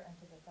sure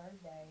unto the third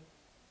day,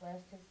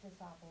 lest his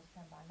disciples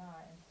come by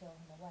night and steal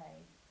him away,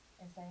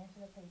 and say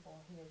unto the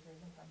people, He is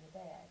risen from the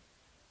dead.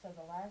 So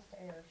the last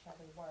error shall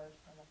be worse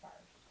than the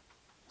first.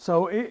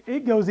 So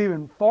it goes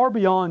even far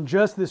beyond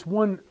just this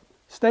one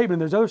statement.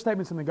 There's other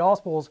statements in the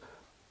Gospels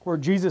where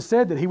Jesus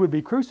said that he would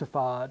be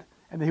crucified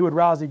and that he would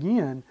rise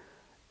again.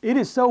 It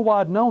is so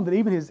wide known that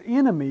even his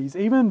enemies,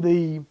 even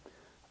the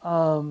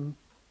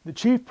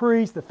chief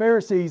priests, the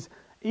Pharisees,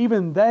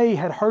 even they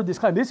had heard this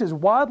claim. This is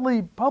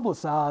widely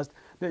publicized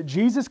that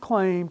Jesus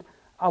claimed,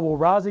 I will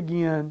rise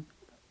again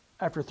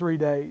after 3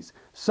 days.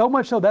 So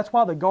much so, that's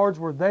why the guards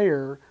were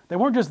there. They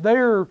weren't just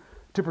there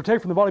to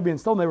protect from the body being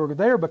stolen. They were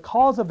there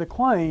because of the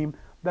claim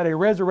that a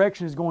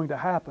resurrection is going to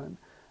happen.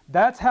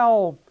 That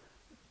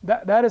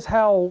is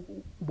how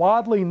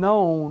widely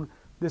known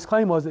this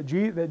claim was,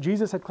 that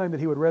Jesus had claimed that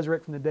he would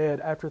resurrect from the dead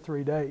after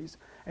 3 days.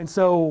 And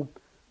so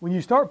when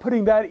you start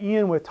putting that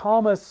in with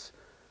Thomas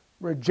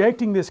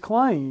rejecting this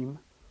claim,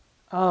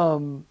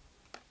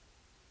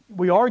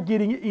 we are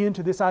getting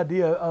into this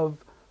idea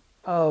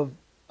of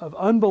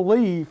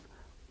unbelief,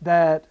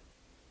 that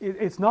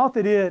it's not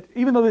that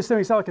even though this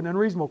may sound like an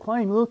unreasonable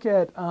claim, look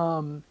at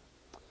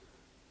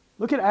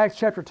Acts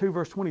chapter 2,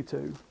 verse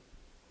 22.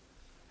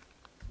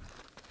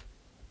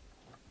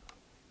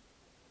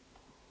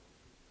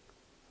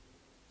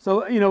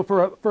 So,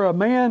 for a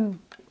man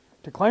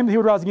to claim that he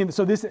would rise again,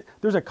 so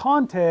there's a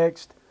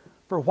context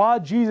for why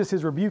Jesus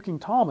is rebuking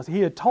Thomas.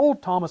 He had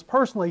told Thomas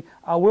personally,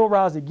 I will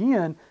rise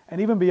again, and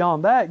even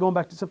beyond that, going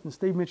back to something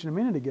Steve mentioned a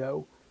minute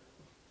ago,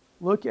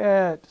 look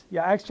at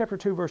Acts chapter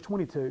 2, verse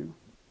 22.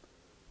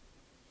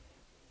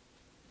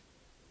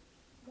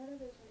 Men of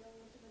Israel,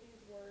 listen to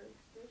these words.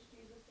 This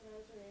Jesus the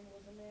Nazarene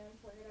was a man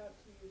pointed out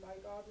to you by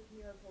God with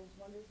miracles miracles,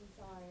 wonders, and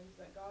signs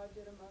that God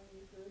did among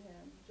you through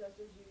him, just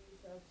as you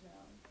yourselves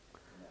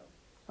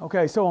know.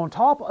 Okay, so on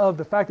top of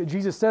the fact that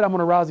Jesus said, I'm going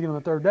to rise again on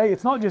the third day,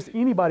 it's not just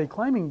anybody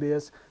claiming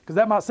this, because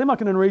that might seem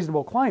like an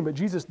unreasonable claim, but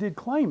Jesus did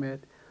claim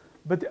it.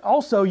 But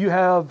also you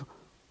have,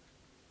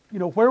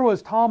 where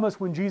was Thomas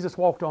when Jesus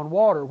walked on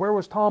water? Where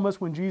was Thomas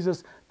when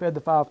Jesus fed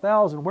the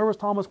 5,000? Where was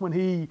Thomas when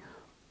he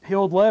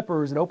healed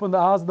lepers and opened the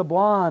eyes of the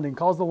blind and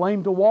caused the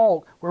lame to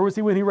walk? Where was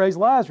he when he raised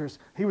Lazarus?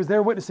 He was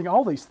there witnessing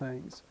all these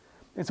things.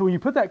 And so when you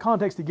put that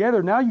context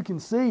together, now you can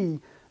see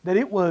that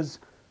it was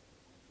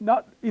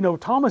not,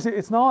 Thomas,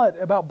 it's not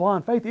about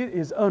blind faith. It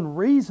is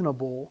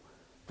unreasonable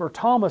for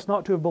Thomas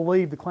not to have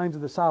believed the claims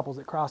of the disciples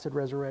that Christ had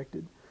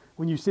resurrected.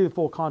 When you see the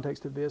full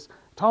context of this,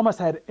 Thomas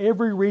had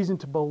every reason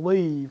to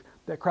believe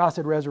that Christ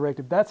had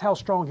resurrected. That's how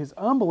strong his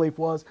unbelief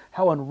was,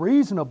 how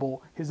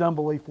unreasonable his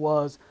unbelief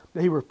was,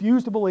 that he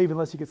refused to believe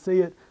unless he could see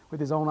it with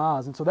his own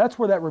eyes. And so that's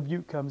where that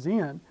rebuke comes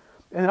in.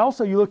 And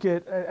also you look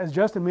at, as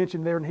Justin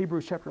mentioned there in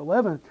Hebrews chapter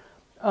 11,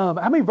 how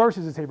many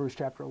verses is Hebrews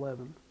chapter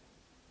 11?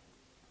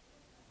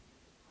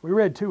 We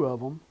read 2 of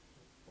them.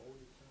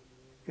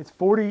 It's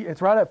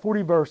right at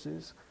 40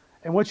 verses.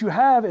 And what you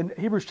have in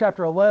Hebrews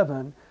chapter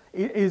 11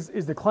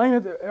 is the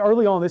claim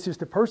early on, this is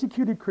to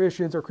persecuted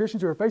Christians or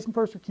Christians who are facing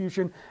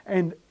persecution,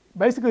 and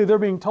basically they're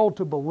being told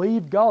to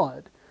believe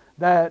God,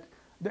 that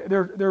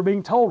they're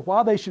being told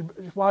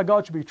why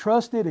God should be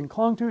trusted and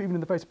clung to even in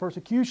the face of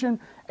persecution.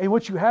 And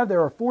what you have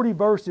there are 40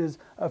 verses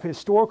of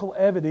historical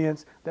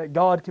evidence that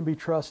God can be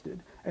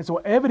trusted. And so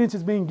evidence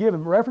is being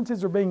given,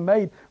 references are being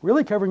made,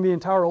 really covering the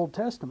entire Old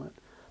Testament.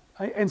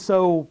 And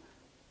so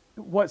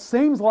what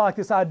seems like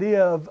this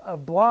idea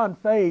of blind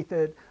faith,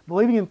 that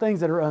believing in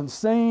things that are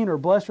unseen, or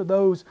blessed are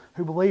those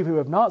who believe who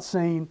have not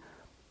seen,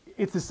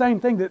 it's the same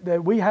thing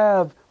that we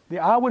have, the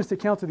eyewitness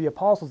accounts of the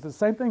apostles, the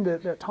same thing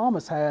that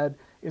Thomas had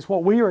is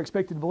what we are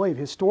expected to believe.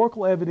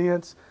 Historical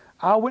evidence,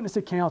 eyewitness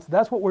accounts,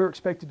 that's what we're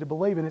expected to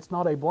believe, and it's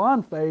not a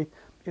blind faith,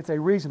 it's a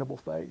reasonable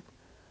faith.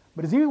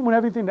 But does anyone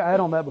have anything to add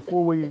on that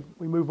before we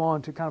move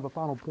on to kind of a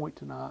final point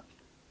tonight?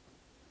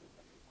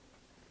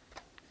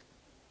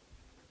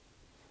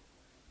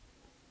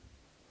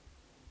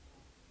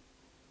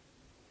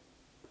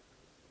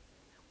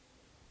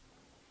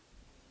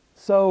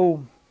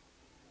 So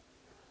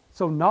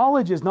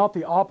knowledge is not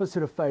the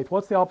opposite of faith.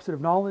 What's the opposite of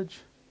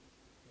knowledge?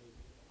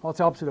 What's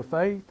the opposite of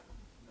faith?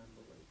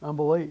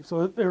 Unbelief.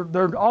 So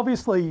they're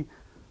obviously,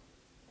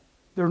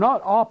 they're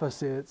not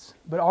opposites,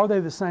 but are they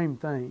the same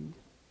thing?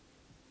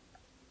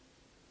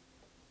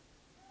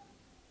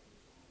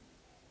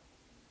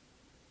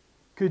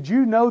 Could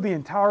you know the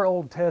entire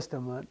Old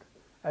Testament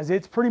as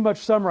it's pretty much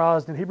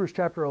summarized in Hebrews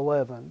chapter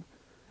 11,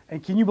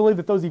 and can you believe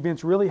that those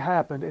events really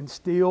happened and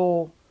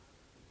still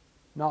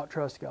not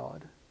trust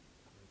God?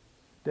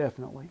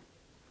 Definitely.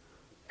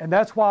 And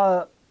that's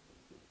why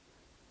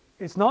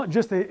it's not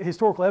just the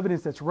historical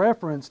evidence that's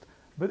referenced,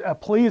 but a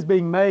plea is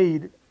being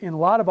made in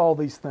light of all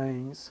these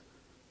things.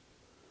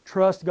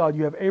 Trust God.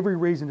 You have every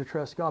reason to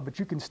trust God, but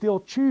you can still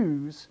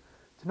choose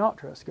to not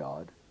trust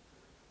God.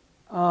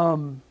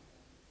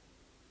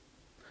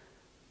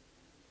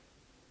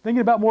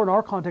 Thinking about more in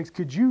our context,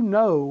 could you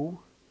know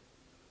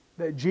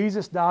that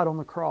Jesus died on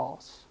the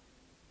cross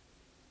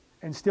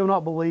and still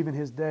not believe in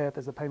his death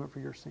as a payment for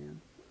your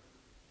sin?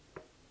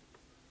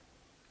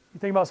 You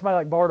think about somebody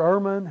like Bart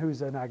Ehrman,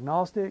 who's an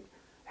agnostic.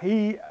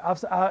 He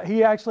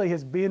actually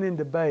has been in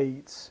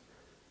debates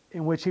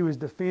in which he was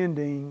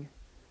defending,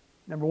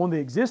 number one, the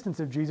existence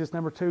of Jesus,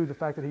 number two, the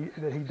fact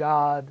that he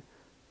died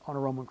on a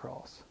Roman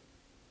cross.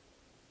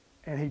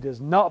 And he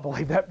does not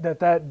believe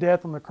that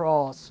death on the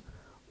cross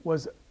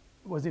was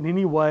in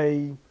any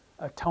way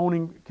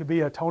could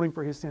be atoning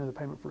for his sin as a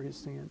payment for his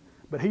sin.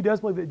 But he does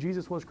believe that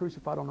Jesus was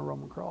crucified on a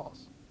Roman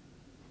cross.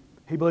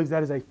 He believes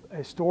that is a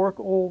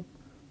historical,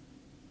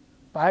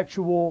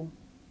 factual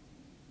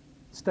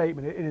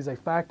statement. It is a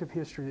fact of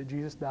history that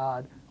Jesus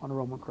died on a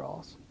Roman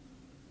cross.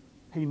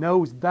 He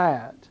knows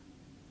that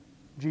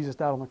Jesus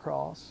died on the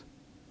cross,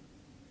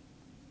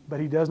 but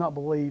he does not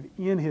believe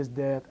in his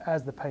death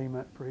as the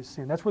payment for his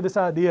sin. That's where this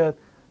idea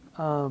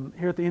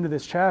here at the end of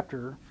this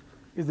chapter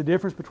is the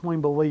difference between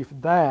belief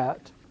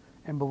that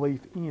and belief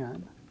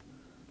in.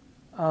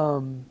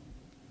 And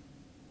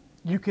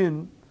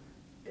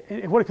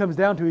what it comes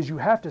down to is you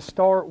have to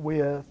start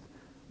with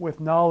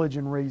knowledge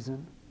and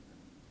reason.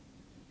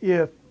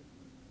 If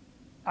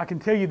I can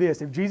tell you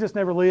this, if Jesus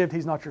never lived,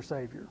 he's not your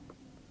Savior.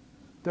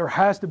 It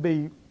has to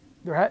be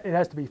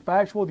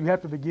factual. You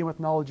have to begin with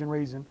knowledge and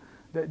reason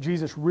that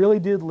Jesus really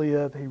did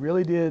live. He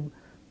really did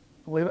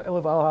live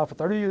a life for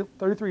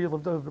 33 years,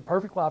 lived a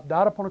perfect life,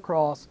 died upon a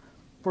cross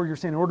for your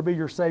sin in order to be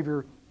your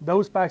Savior.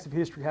 Those facts of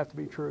history have to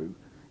be true.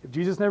 If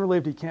Jesus never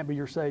lived, he can't be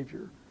your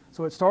Savior.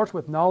 So it starts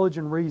with knowledge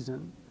and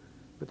reason,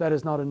 but that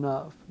is not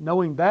enough.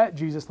 Knowing that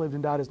Jesus lived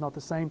and died is not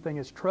the same thing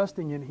as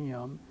trusting in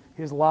him,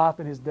 his life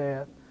and his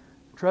death,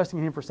 trusting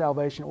in him for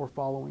salvation or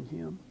following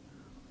him.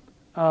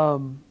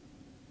 And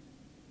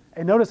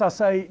notice I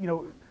say,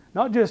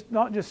 not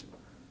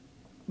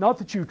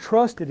that you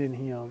trusted in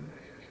him,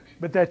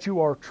 but that you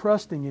are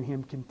trusting in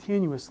him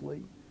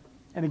continuously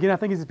And again, I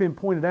think it's been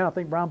pointed out, I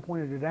think Brian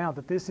pointed it out,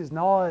 that this is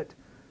not,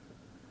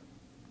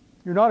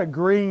 you're not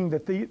agreeing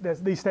that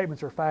these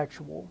statements are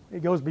factual.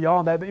 It goes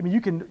beyond that. I mean,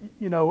 you can,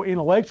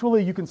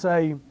 intellectually, you can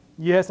say,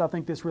 yes, I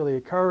think this really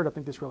occurred, I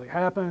think this really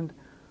happened.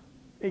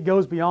 It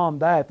goes beyond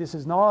that. This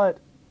is not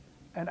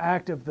an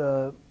act of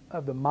the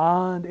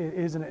mind. It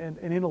isn't an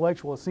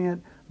intellectual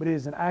assent, but it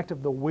is an act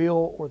of the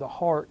will or the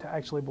heart to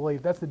actually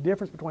believe. That's the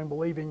difference between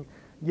believing,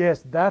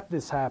 yes, that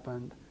this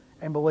happened,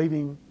 and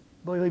believing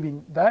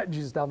that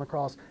Jesus died on the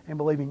cross and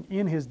believing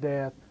in his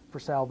death for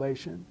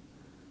salvation.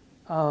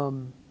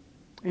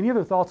 Any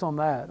other thoughts on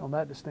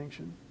that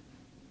distinction?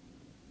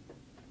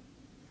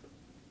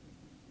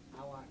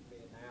 I like the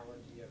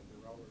analogy of the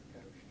roller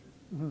coaster,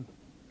 Mm-hmm.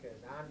 because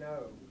I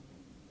know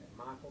that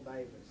Michael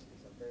Davis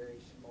is a very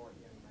smart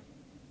young man,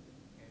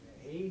 and that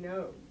he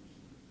knows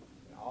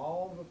that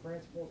all the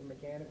principles of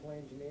mechanical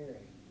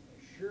engineering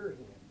assure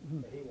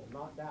him that he will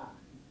not die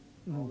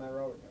on that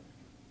roller coaster.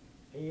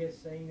 He has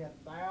seen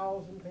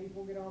 1,000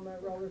 people get on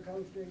that roller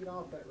coaster and get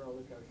off that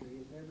roller coaster.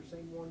 He's never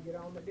seen one get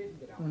on that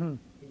didn't get on.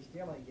 He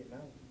still ain't getting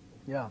on.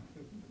 Yeah.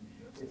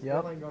 It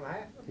still ain't going to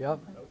happen. Yep.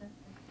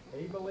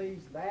 He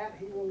believes that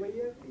he will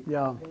live. He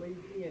Yeah.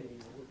 believes in he will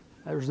live.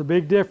 There's a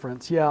big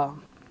difference. Yeah.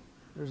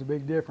 There's a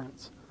big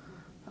difference.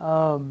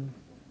 I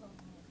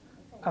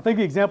think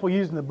the example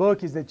used in the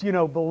book is that,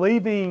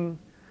 believing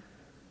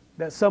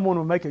that someone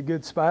will make a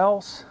good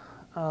spouse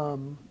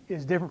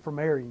is different from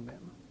marrying them.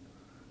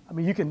 I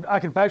mean, I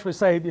can factually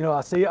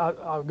say,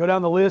 I'll go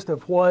down the list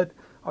of what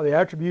are the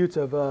attributes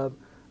of a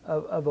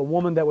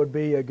woman that would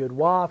be a good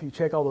wife. You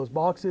check all those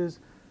boxes.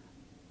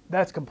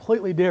 That's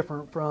completely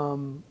different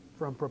from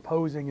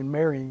proposing and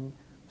marrying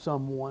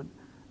someone.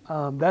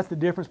 That's the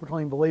difference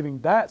between believing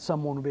that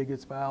someone will be a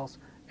good spouse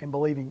and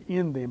believing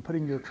in them,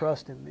 putting your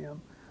trust in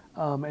them.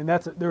 And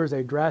there is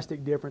a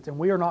drastic difference. And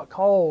we are not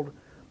called.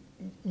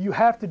 You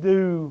have to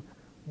do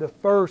the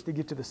first to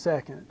get to the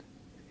second,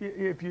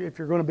 if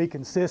you're going to be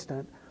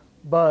consistent.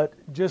 But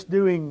just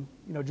doing,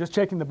 just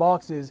checking the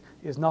boxes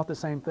is not the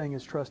same thing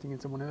as trusting in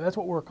someone. And that's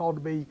what we're called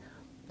to be.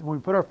 When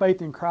we put our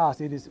faith in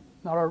Christ, it is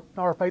not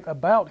our faith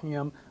about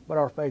him, but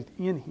our faith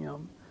in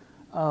him.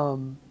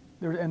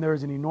 There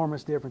is an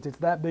enormous difference. It's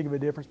that big of a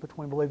difference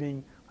between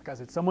believing, like I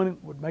said, someone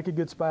would make a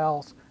good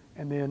spouse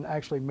and then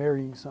actually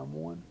marrying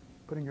someone,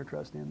 putting your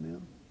trust in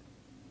them.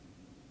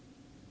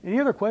 Any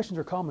other questions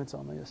or comments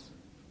on this?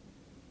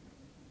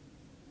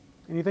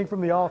 Anything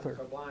from the author?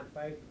 So blind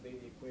faith would be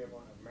the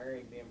equivalent of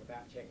marrying them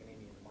without checking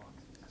any of the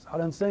boxes. I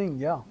done seen,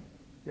 yeah.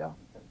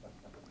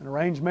 An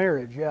arranged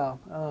marriage, yeah.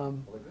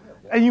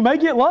 And you may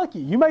get lucky.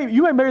 You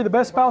may marry the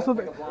best spouse of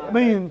it. I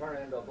mean, Turn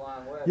into a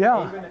blind wedding.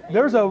 yeah.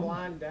 Even a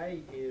blind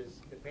date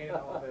is dependent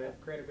on the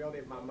credibility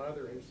of my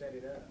mother who set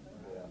it up.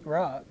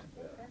 Right.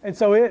 And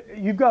so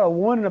you've got a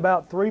 1 in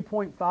about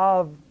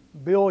 3.5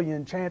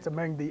 billion chance of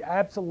marrying the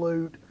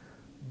absolute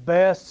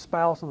best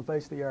spouse on the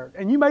face of the earth.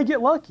 And you may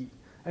get lucky.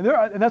 And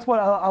that's what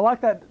I like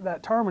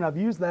that term, and I've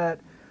used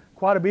that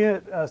quite a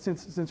bit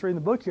since reading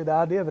the book here, the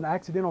idea of an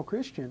accidental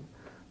Christian.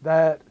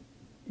 That,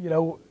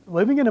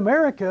 living in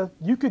America,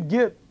 you could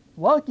get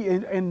lucky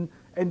and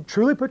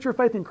truly put your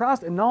faith in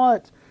Christ and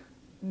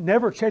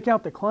never check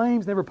out the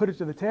claims, never put it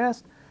to the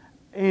test.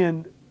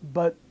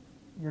 But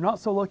you're not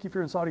so lucky if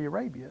you're in Saudi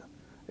Arabia,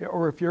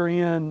 or if you're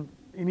in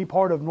any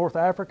part of North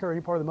Africa or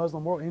any part of the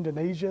Muslim world,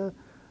 Indonesia.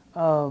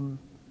 And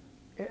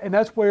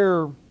that's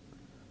where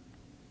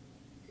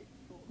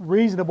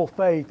reasonable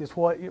faith is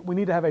what we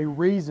need to have, a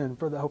reason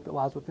for the hope that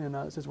lies within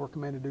us, as we're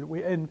commanded to do.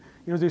 And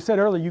as we said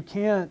earlier, you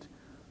can't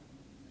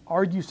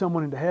argue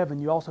someone into heaven.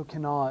 You also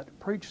cannot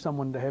preach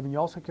someone into heaven. You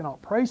also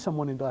cannot pray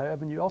someone into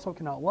heaven. You also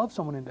cannot love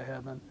someone into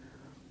heaven.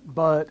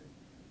 But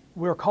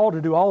we're called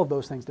to do all of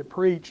those things: to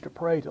preach, to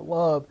pray, to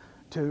love,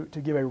 to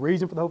give a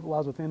reason for the hope that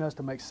lies within us,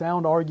 to make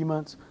sound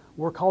arguments.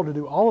 We're called to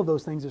do all of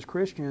those things as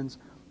Christians.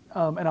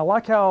 And I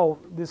like how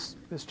this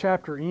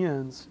chapter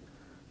ends.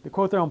 The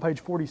quote there on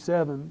page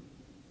 47.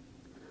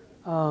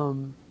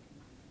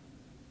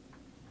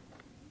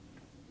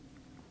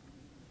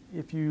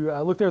 If you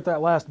look there at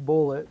that last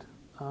bullet,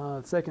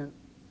 second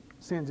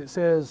sentence, it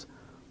says,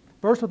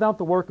 "First, without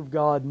the work of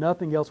God,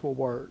 nothing else will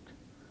work.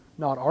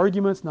 Not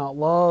arguments, not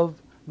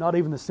love, not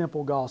even the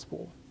simple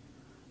gospel."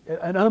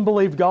 An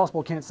unbelieved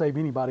gospel can't save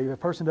anybody. If a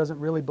person doesn't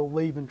really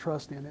believe and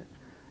trust in it,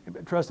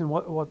 trust in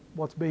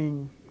what's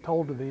being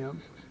told to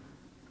them.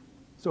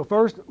 So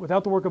first,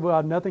 without the work of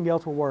God, nothing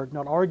else will work.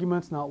 Not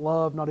arguments, not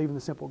love, not even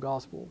the simple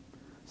gospel.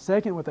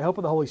 Second, with the help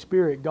of the Holy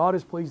Spirit, God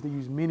is pleased to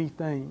use many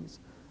things.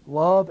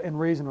 Love and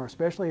reason are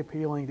especially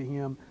appealing to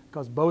him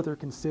because both are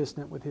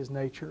consistent with his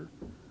nature.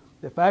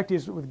 The fact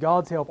is, with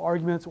God's help,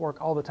 arguments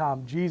work all the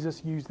time.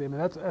 Jesus used them.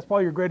 And that's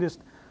probably your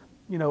greatest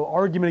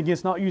argument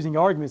against not using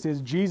arguments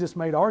is Jesus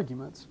made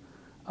arguments.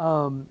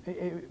 John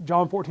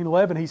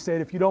 14:11, he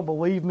said, if you don't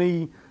believe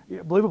me,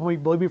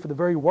 believe me for the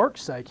very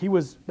work's sake.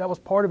 That was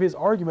part of his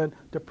argument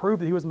to prove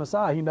that he was the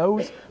Messiah. He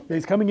knows that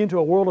he's coming into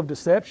a world of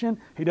deception.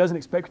 He doesn't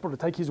expect people to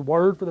take his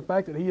word for the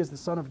fact that he is the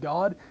Son of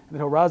God and that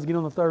he'll rise again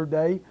on the third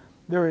day.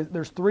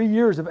 There's 3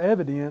 years of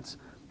evidence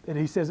And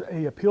he says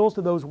he appeals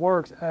to those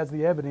works as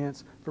the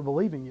evidence for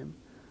believing him.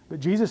 But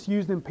Jesus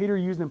used them, Peter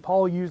used them,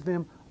 Paul used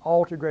them,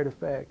 all to great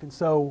effect. And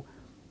so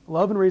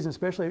love and reason,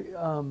 especially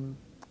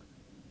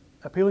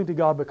appealing to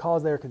God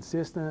because they are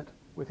consistent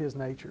with his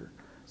nature.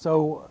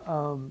 So,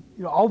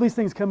 all these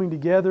things coming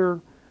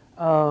together,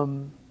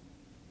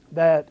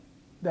 that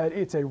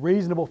it's a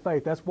reasonable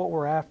faith. That's what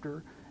we're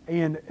after.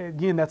 And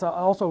again, that's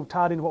also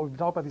tied into what we've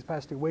talked about these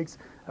past 2 weeks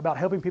about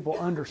helping people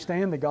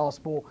understand the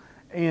gospel.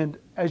 And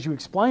as you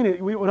explain it,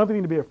 we don't have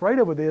anything to be afraid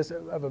of with this,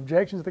 of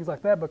objections and things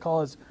like that,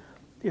 because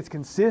it's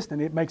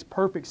consistent. It makes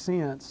perfect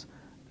sense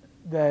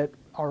that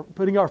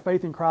putting our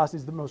faith in Christ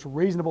is the most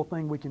reasonable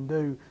thing we can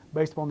do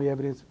based upon the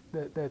evidence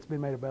that's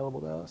been made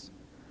available to us.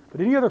 But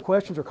any other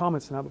questions or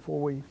comments tonight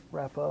before we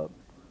wrap up?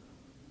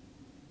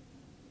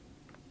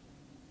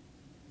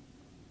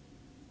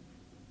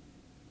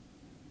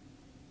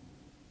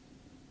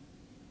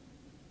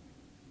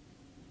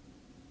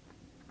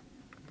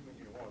 You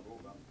mentioned a while ago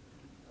about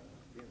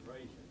being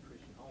raised in a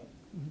Christian home,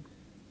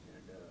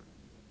 and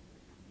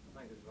I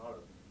think there's a lot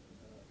of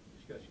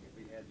discussion can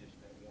be had just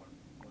that one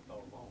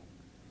thought alone,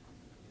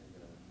 and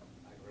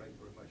I can relate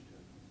very much to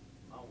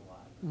my own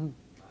life, mine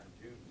and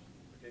June's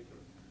in particular.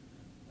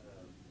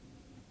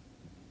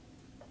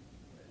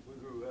 As we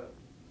grew up,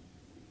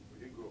 we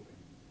did grow up in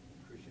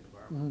a Christian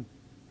environment,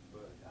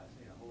 but I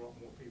seen a whole lot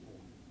more people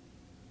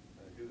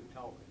do the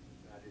talking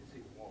than I did see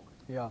the walking.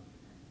 Yeah.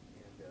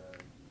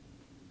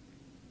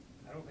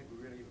 I don't think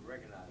we really even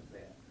recognized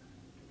that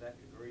to that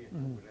degree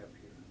until we left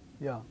here.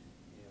 Yeah.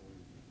 And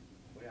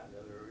we went out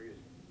to other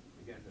areas,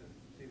 began to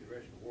see the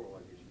rest of the world,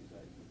 I guess you could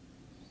say.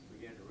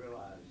 Began to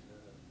realize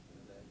that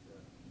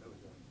there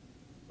was a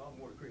lot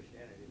more to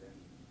Christianity than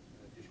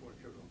just going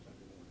to church on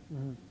Sunday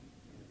morning.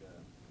 And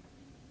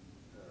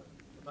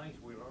the things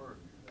we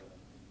learned,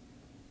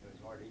 it's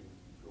hard to even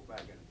go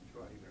back and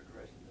try even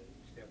addressing the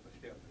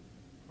step-by-step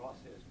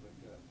process, but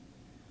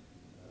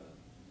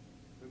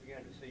we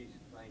began to see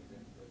some things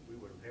that we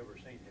would have never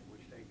seen had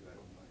we stayed here, I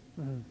don't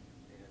think.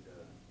 And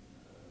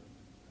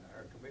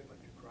our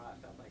commitment to Christ,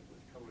 I think,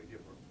 was totally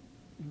different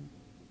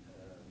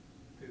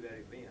through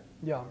that event.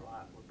 Yeah. Our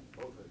life,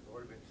 both of us had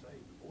already been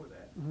saved before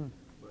that,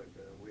 but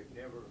we had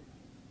never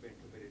been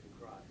committed to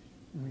Christ.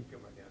 We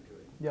come right down to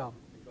it. Yeah.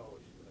 Because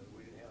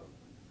we didn't have,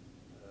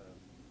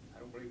 I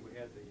don't believe we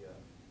had the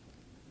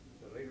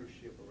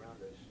leadership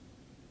around us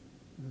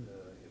in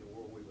the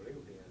world we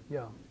lived in.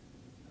 Yeah.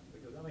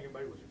 Because I think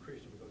everybody was a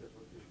Christian because that's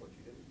just what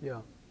you do. Yeah.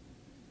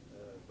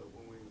 But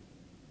when we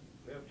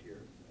left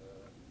here,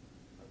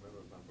 I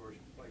remember my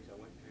first place I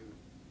went to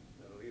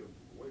live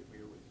away from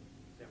here was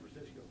San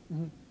Francisco.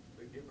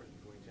 Big difference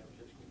between San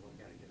Francisco and Long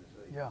County,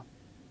 Tennessee. Yeah.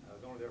 I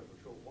was only there for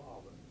a short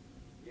while, but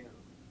again,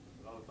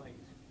 a lot of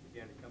things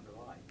began to come to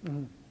light.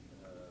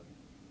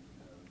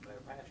 My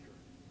pastor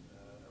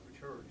of a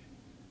church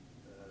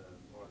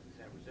was in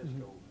San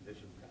Francisco.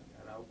 This was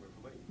an opener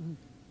for me.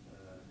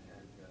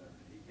 And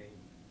he came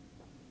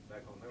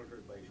back on the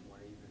military base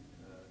one evening,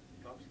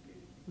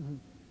 intoxicated.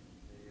 And,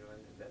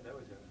 that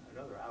was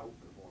another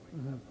eye-opener for me.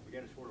 I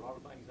began to sort a lot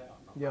of things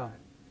out in my mind.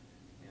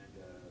 And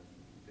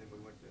then we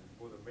went to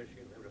northern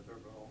Michigan, lived up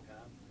there for a long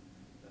time.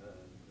 The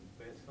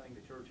best thing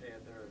the church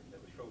had there that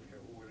was close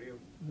to where we lived,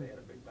 they had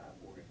a big pipe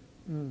organ.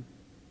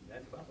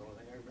 That's about the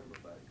only thing I remember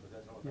about it, because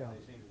that's the only thing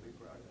they seemed to be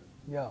proud of.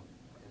 Yeah.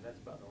 And that's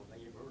about the only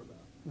thing you've heard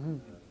about.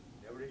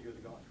 Never did hear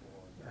the gospel.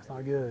 That's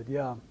not good.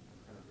 Yeah.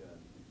 And,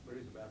 but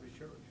it was a Baptist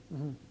church.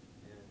 And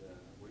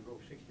we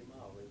drove 60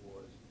 miles, it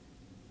was,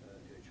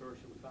 to a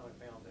church that we finally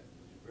found that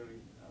was really,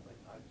 I think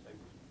I'd say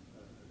was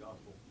a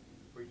gospel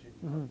preaching,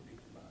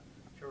 teaching by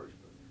church.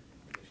 But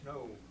in the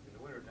snow, in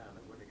the wintertime,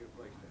 it wasn't a good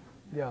place to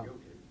go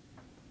to.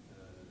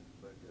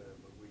 But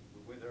we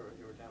went there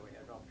every time we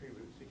had an opportunity.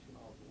 We were 60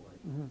 miles away.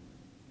 And,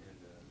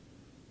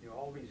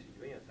 all these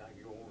events, I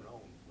could go on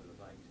and on with the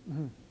things.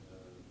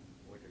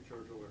 Went to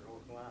church over in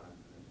North Carolina,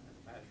 and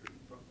the pastor's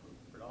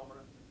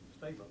predominant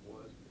statement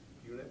was,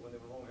 you let one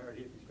of them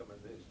long-haired hippies come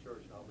into this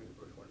church, and I'll be the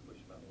first one to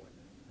push them out the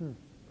window.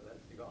 So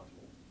that's the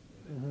gospel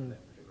in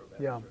that particular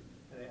Baptist church.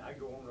 And I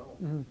go on and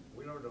on.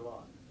 We learned a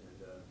lot, and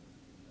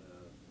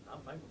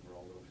I'm thankful for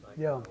all those things.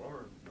 Yeah. I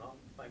learned,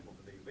 I'm thankful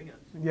for the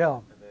events and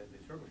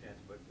the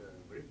circumstances, but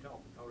we didn't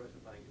talk and told us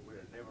the things that we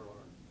had never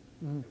learned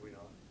that we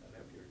not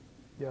left here.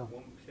 Yeah.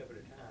 One step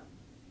at a time,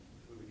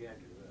 we began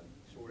to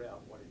sort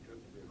out what it took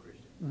to be a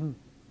Christian. And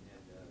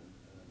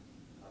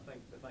I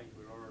think the things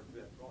we learned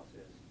through that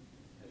process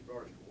has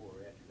brought us to where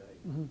we're at today.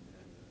 And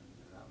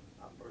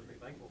I'm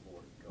personally thankful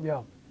for it.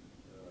 Because,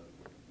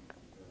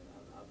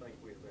 I think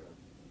we've been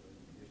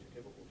just a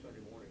typical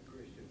Sunday morning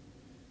Christian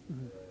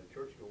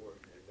churchgoer,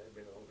 and that's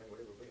been the only thing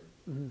we've ever been.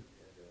 And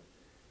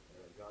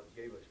God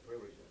gave us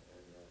privilege,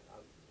 and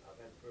I've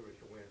had the privilege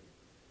to win.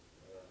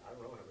 I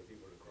don't know how many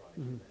people to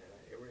Christ, and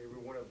every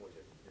one of them was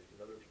just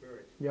another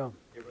experience,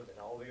 different than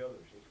all the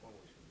others. Each one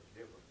was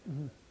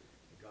different.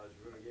 God's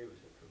really gave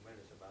us a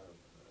tremendous amount of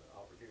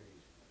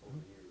opportunities over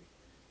the years,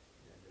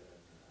 and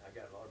I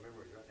got a lot of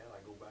memories right now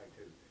I go back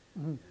to,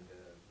 and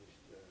just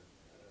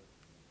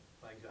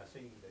things I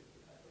seen that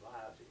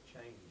lives that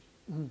changed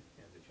Mhm.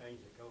 And the change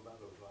that come about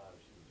those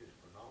lives is just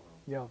phenomenal.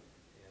 Yeah.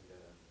 And,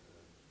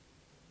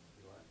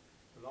 you know,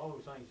 but all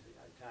those things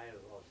I tie into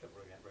a lot of stuff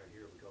we're looking at right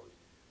here because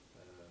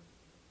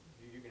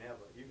you can have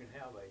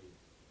a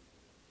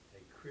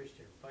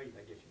Christian faith,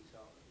 I guess you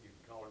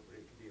can call it, but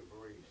it can be a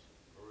very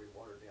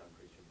watered down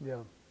Christian faith.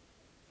 Yeah.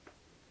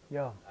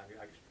 Yeah. I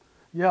could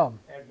Yeah.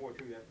 add more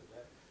to that, but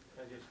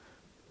that's just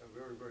a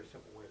very, very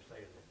simple way of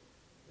saying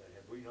that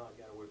had we not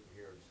got away from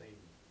here and seen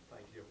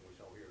things different we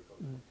saw here,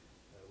 because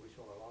we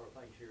saw a lot of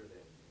things here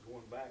that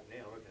going back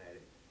now looking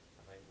at it,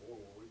 I think, boy,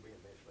 were we being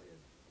misled.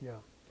 Yeah.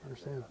 I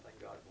understand. I thank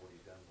God for what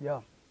He's done. Yeah.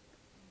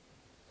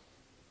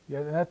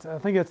 Yeah, I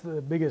think that's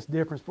the biggest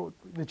difference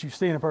that you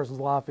see in a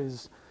person's life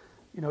is,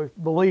 you know,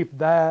 belief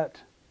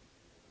that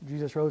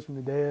Jesus rose from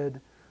the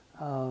dead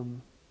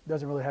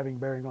doesn't really have any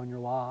bearing on your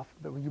life.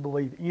 But when you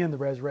believe in the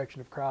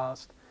resurrection of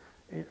Christ,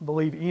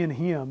 believe in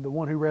Him, the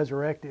one who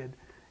resurrected,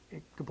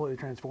 it completely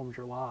transforms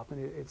your life. And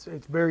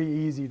it's very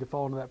easy to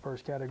fall into that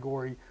first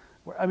category.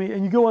 I mean,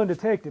 and you go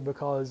undetected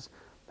because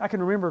I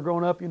can remember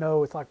growing up, you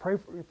know, it's like pray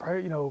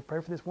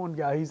for this one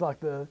guy. He's like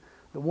the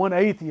one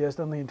atheist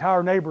in the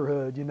entire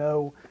neighborhood, you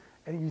know,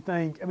 and you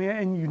think, I mean,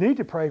 and you need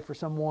to pray for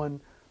someone,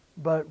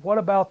 but what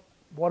about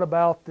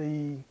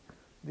the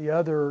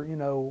other, you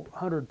know,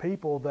 100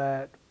 people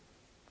that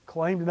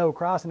claim to know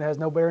Christ and it has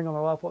no bearing on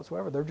their life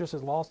whatsoever? They're just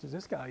as lost as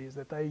this guy is.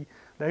 That they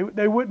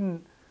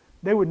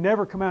would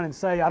never come out and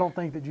say, I don't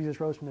think that Jesus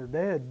rose from their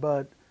dead,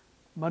 but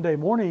Monday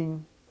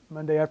morning,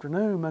 Monday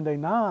afternoon, Monday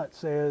night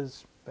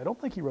says they don't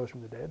think He rose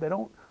from the dead.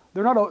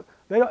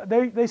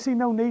 They see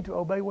no need to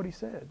obey what He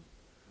said.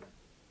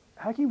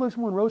 How can you believe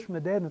someone rose from the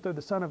dead and they're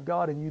the Son of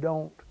God and you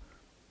don't,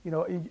 you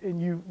know,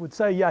 and you would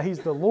say, yeah, He's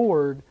the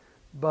Lord,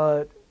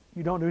 but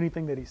you don't do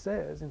anything that He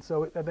says. And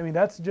so, I mean,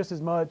 that's just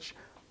as much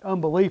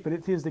unbelief, but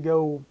it tends to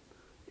go,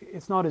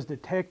 it's not as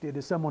detected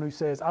as someone who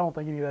says, I don't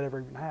think any of that ever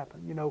even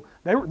happened. You know,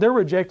 they're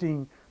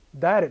rejecting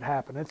that it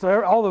happened. And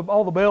so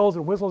all the bells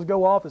and whistles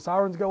go off, the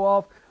sirens go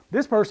off.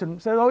 This person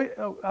says,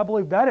 oh, I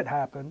believe that it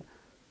happened,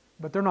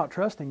 but they're not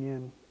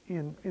trusting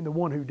in the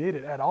one who did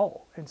it at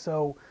all. And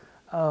so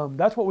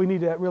that's what we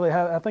need to really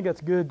have. I think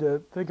that's good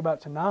to think about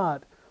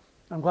tonight.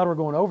 I'm glad we're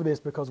going over this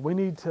because we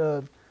need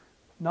to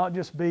not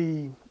just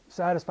be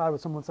satisfied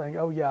with someone saying,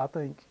 oh yeah, I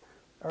think,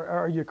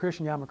 are you a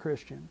Christian? Yeah, I'm a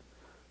Christian.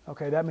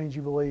 Okay, that means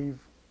you believe,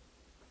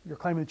 you're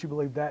claiming that you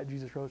believe that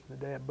Jesus rose from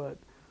the dead, but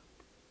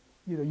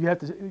you know, you have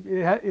to,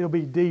 it'll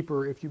be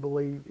deeper if you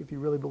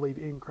really believe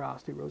in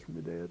Christ who rose from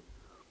the dead.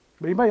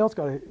 But anybody else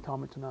got a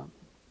comment tonight?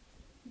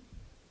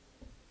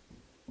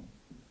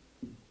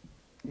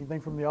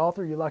 Anything from the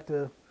author you'd like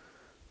to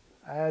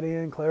add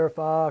in,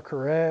 clarify,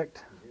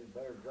 correct? You did a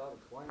better job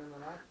explaining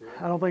than I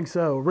did. I don't think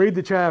so. Read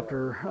the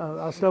chapter.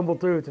 I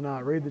stumbled through it tonight.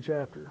 Read the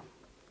chapter.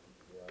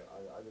 Yeah,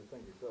 I just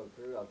think it's so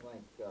true. I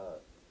think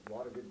a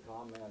lot of good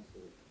comments.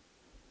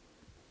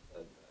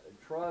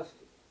 Trust,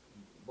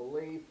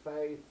 belief,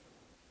 faith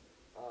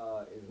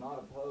is not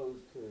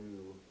opposed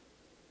to.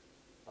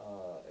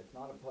 It's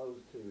not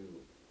opposed to,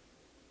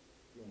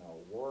 you know,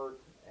 work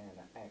and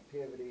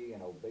activity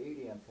and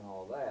obedience and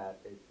all that.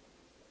 It's,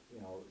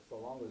 you know, so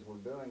long as we're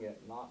doing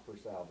it not for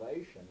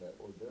salvation, that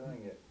we're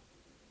doing it.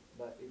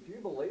 But if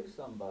you believe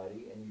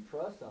somebody and you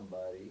trust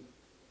somebody,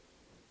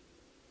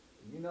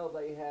 you know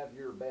they have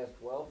your best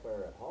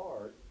welfare at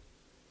heart,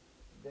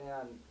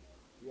 then,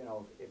 you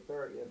know, if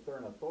they're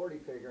an authority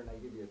figure and they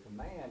give you a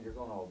command, you're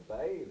going to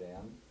obey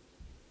them.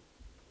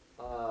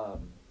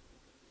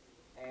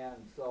 And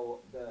so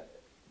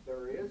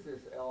there is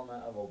this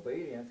element of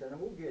obedience, and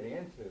we'll get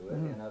into it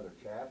in other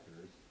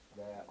chapters,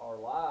 that our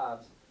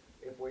lives,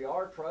 if we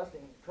are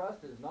trusting,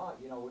 trust is not,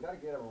 you know, we got to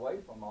get away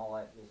from all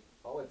that just,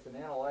 oh, it's an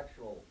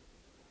intellectual,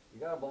 you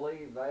got to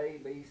believe A,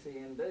 B, C,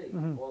 and D.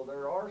 Well,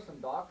 there are some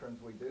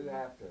doctrines we do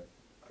have to,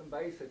 some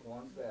basic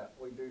ones that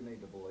we do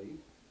need to believe,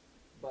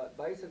 but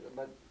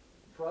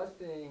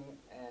trusting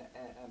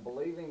and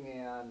believing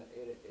in,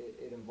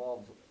 it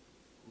involves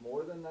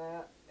more than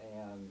that,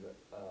 and,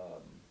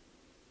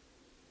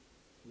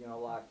 you know,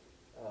 like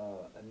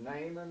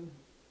Naaman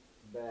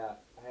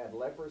that had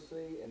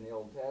leprosy in the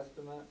Old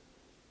Testament,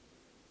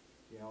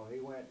 you know, he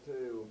went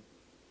to,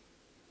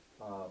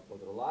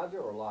 was it Elijah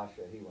or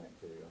Elisha he went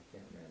to? I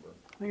can't remember.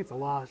 I think it's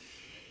Elisha,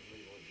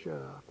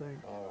 I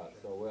think. All right,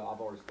 so I've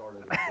already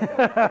started.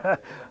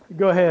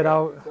 Go ahead,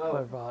 I'll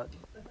clarify it.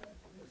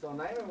 So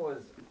Naaman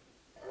was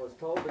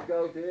told to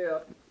go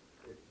dip.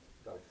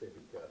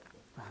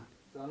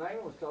 So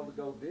Naaman was told to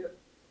go dip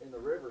in the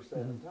river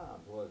 7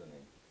 times, wasn't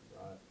he?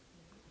 Right.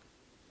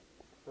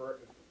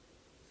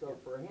 So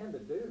for him to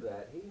do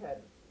that, he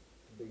had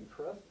to be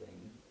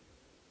trusting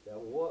that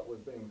what was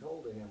being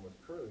told to him was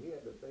true. He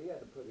had to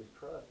put his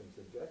trust and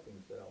subject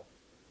himself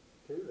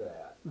to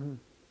that.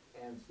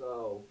 And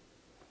so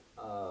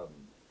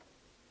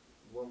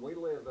when we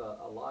live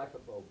a life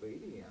of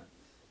obedience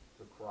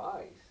to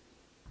Christ,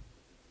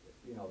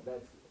 you know,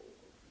 that's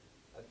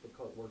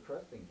because we're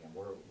trusting Him.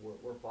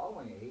 We're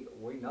following Him.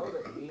 We know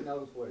that He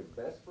knows what is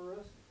best for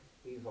us.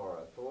 He's our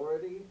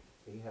authority.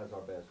 He has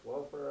our best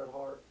welfare at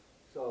heart.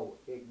 So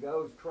it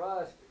goes,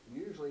 trust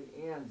usually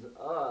ends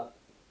up,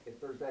 if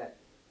there's that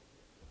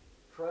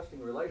trusting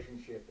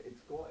relationship,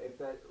 if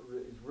that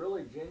is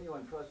really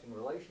genuine trusting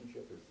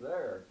relationship is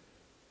there,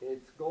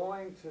 it's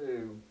going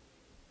to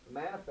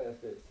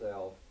manifest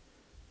itself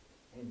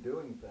in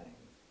doing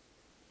things,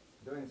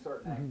 doing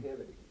certain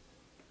activities.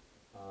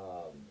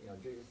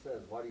 Jesus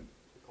says, "Why do you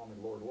call me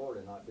Lord, Lord,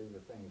 and not do the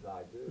things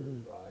I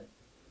do?" Right?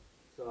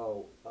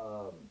 So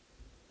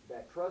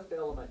that trust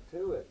element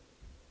to it,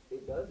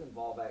 it does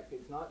involve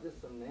it's not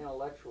just some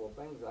intellectual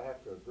things I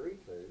have to agree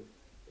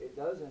to. It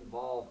does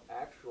involve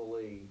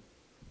actually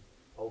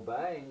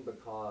obeying,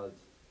 because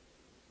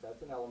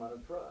that's an element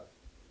of trust,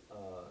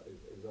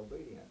 is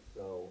obedience.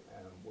 So,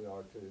 and we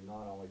are to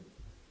not only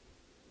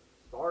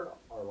start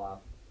our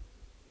life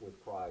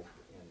with Christ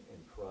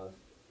in trust,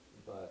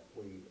 but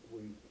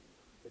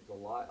it's a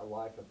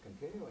life of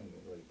continually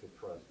to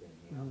trust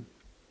in Him,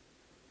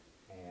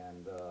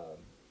 and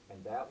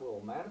that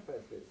will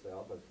manifest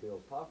itself, as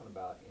Bill's talking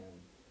about,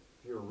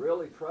 if you're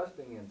really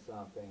trusting in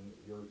something,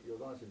 you're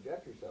going to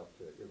subject yourself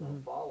to it. You're going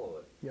to follow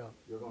it. Yeah.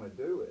 You're going to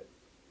do it.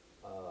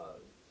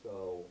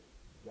 So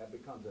that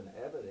becomes an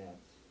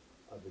evidence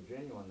of the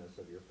genuineness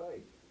of your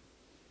faith.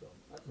 So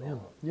that's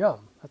all. Yeah,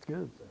 that's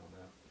good. I'll say on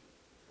that.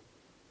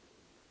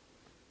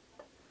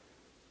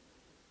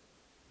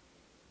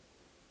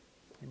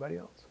 Anybody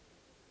else?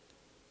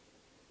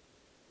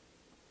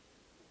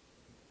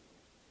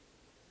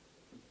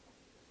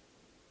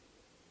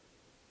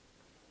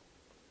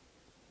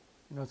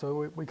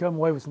 So we come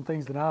away with some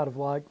things tonight of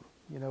like,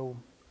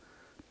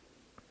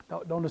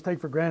 don't just take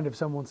for granted if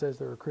someone says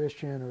they're a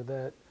Christian, or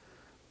that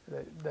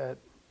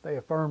they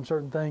affirm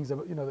certain things,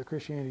 that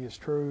Christianity is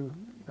true,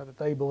 that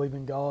they believe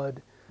in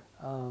God.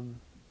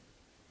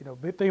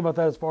 Think about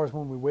that as far as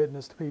when we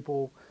witness to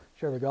people,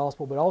 share the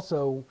gospel, but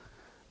also,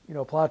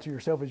 apply to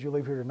yourself as you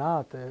leave here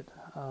tonight, that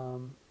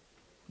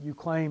you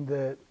claim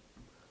that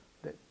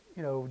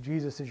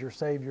Jesus is your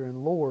Savior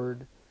and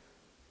Lord.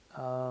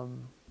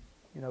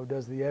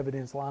 Does the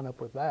evidence line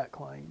up with that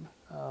claim?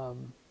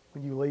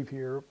 When you leave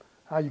here,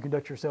 how you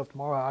conduct yourself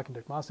tomorrow, how I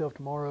conduct myself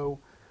tomorrow,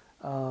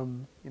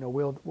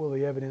 will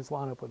the evidence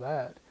line up with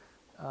that?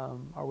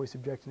 Are we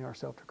subjecting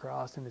ourselves to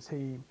Christ, and is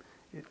He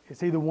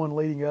the one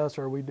leading us,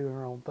 or are we doing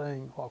our own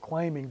thing while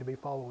claiming to be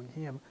following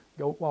Him,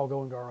 while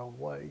going our own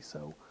way?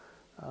 So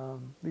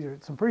these are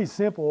some pretty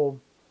simple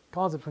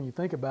concepts when you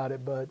think about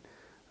it, but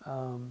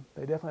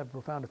they definitely have a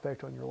profound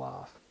effect on your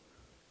life.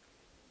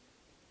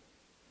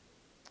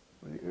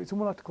 Would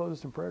someone like to close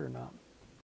us in prayer or not?